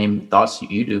thoughts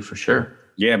you do for sure.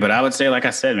 Yeah, but I would say, like I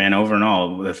said, man, over and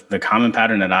all, the common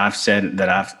pattern that I've said that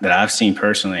I've seen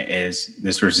personally is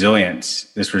this resilience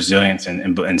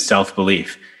and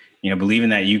self-belief. Believing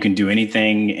that you can do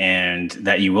anything and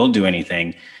that you will do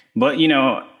anything. But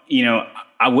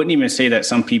I wouldn't even say that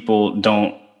some people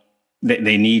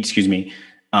they need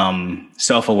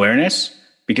self-awareness,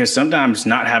 because sometimes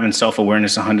not having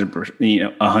self-awareness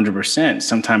 100%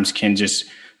 sometimes can just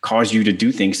cause you to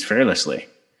do things fearlessly.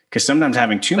 Because sometimes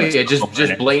having too much,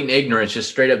 just blatant ignorance, just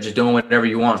straight up, just doing whatever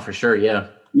you want for sure. Yeah.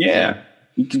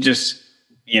 You can just,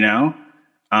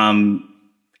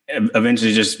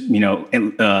 eventually just,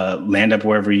 land up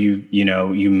wherever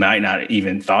you might not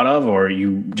even thought of, or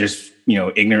you just,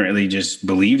 ignorantly just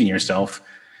believed in yourself,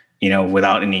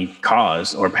 without any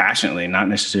cause, or passionately, not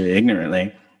necessarily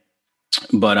ignorantly.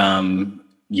 But,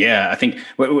 I think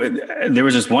there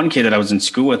was this one kid that I was in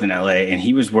school with in LA, and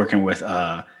he was working with,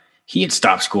 he had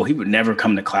stopped school. He would never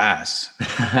come to class.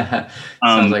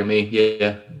 Sounds like me.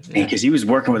 Yeah. Because he was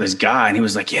working with this guy, and he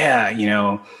was like,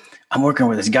 I'm working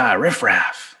with this guy, Riff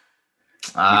Raff.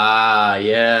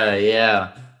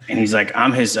 Yeah. And he's like,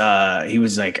 I'm his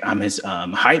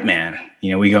hype man.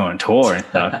 We go on tour and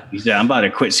stuff. He said, I'm about to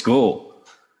quit school.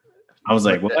 I was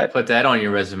like, what? Put that on your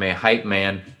resume, hype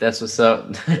man. That's what's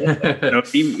up.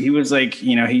 He was like,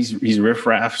 he's Riff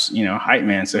Raff's, hype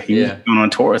man. So he was going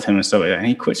on tour with him and stuff like that. And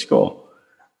he quit school,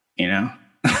 Yeah,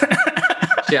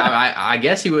 I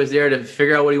guess he was there to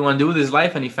figure out what he wanted to do with his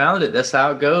life, and he found it. That's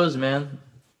how it goes, man.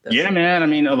 Man. I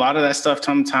mean, a lot of that stuff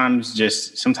sometimes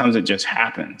it just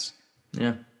happens.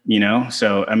 Yeah.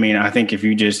 So, I mean, I think if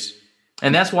you just.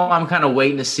 And that's why I'm kind of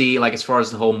waiting to see, like, as far as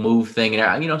the whole move thing,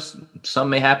 and something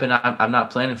may happen I'm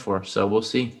not planning for. So we'll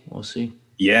see.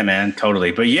 Yeah, man,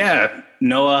 totally. But yeah,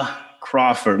 Noah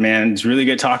Crawford, man, it's really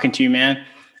good talking to you, man.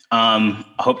 I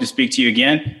hope to speak to you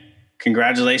again.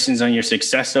 Congratulations on your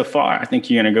success so far. I think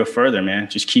you're going to go further, man.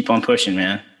 Just keep on pushing,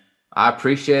 man. I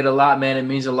appreciate it a lot, man. It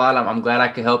means a lot. I'm glad I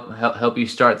could help you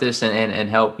start this and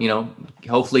help,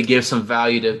 hopefully give some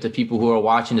value to people who are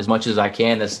watching as much as I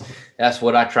can. That's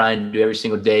what I try and do every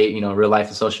single day, real life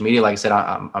and social media. Like I said,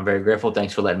 I'm very grateful.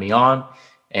 Thanks for letting me on.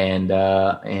 And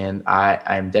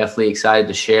I'm definitely excited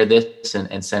to share this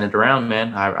and send it around,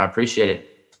 man. I appreciate it.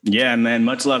 Yeah, man.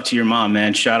 Much love to your mom,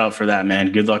 man. Shout out for that,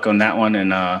 man. Good luck on that one.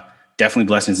 And definitely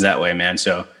blessings that way, man.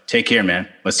 So take care, man.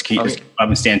 Let's keep up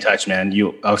and stay in touch, man.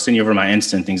 I'll send you over my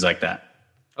Insta and things like that.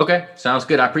 Okay. Sounds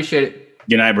good. I appreciate it.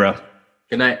 Good night, bro.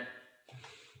 Good night.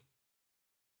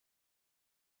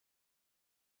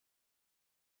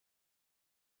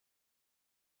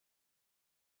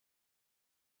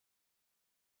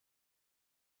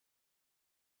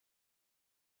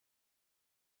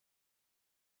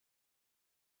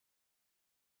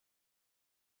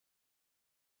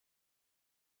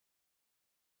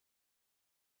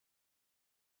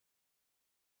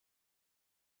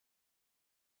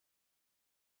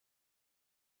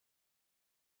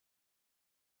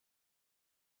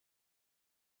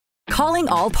 Calling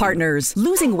all partners.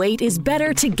 Losing weight is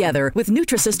better together with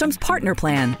Nutrisystem's Partner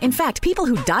Plan. In fact, people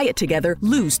who diet together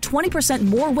lose 20%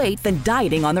 more weight than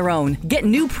dieting on their own. Get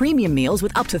new premium meals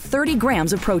with up to 30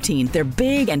 grams of protein. They're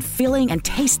big and filling and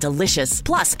taste delicious.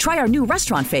 Plus, try our new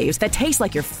restaurant faves that taste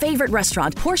like your favorite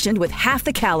restaurant, portioned with half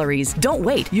the calories. Don't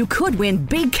wait. You could win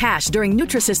big cash during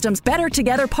Nutrisystem's Better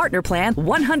Together Partner Plan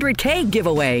 $100K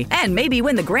giveaway. And maybe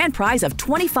win the grand prize of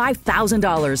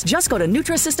 $25,000. Just go to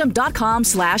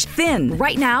Nutrisystem.com/thin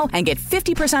right now and get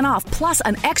 50% off plus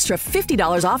an extra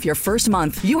 $50 off your first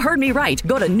month. You heard me right.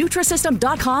 Go to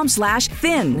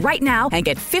Nutrisystem.com/thin right now and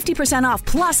get 50% off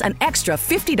plus an extra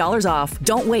 $50 off.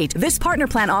 Don't wait. This Partner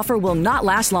Plan offer will not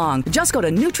last long. Just go to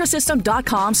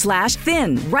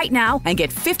Nutrisystem.com/thin right now and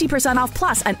get 50% off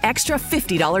plus an extra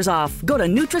 $50 off. Go to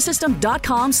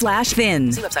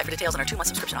Nutrisystem.com/thin. See website for details on our 2-month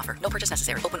subscription offer. No purchase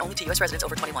necessary. Open only to U.S. residents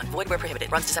over 21. Void where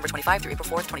prohibited. Runs December 25 through April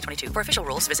 4th, 2022. For official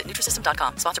rules, visit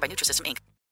Nutrisystem.com. Sponsored by Nutrisystem, Inc.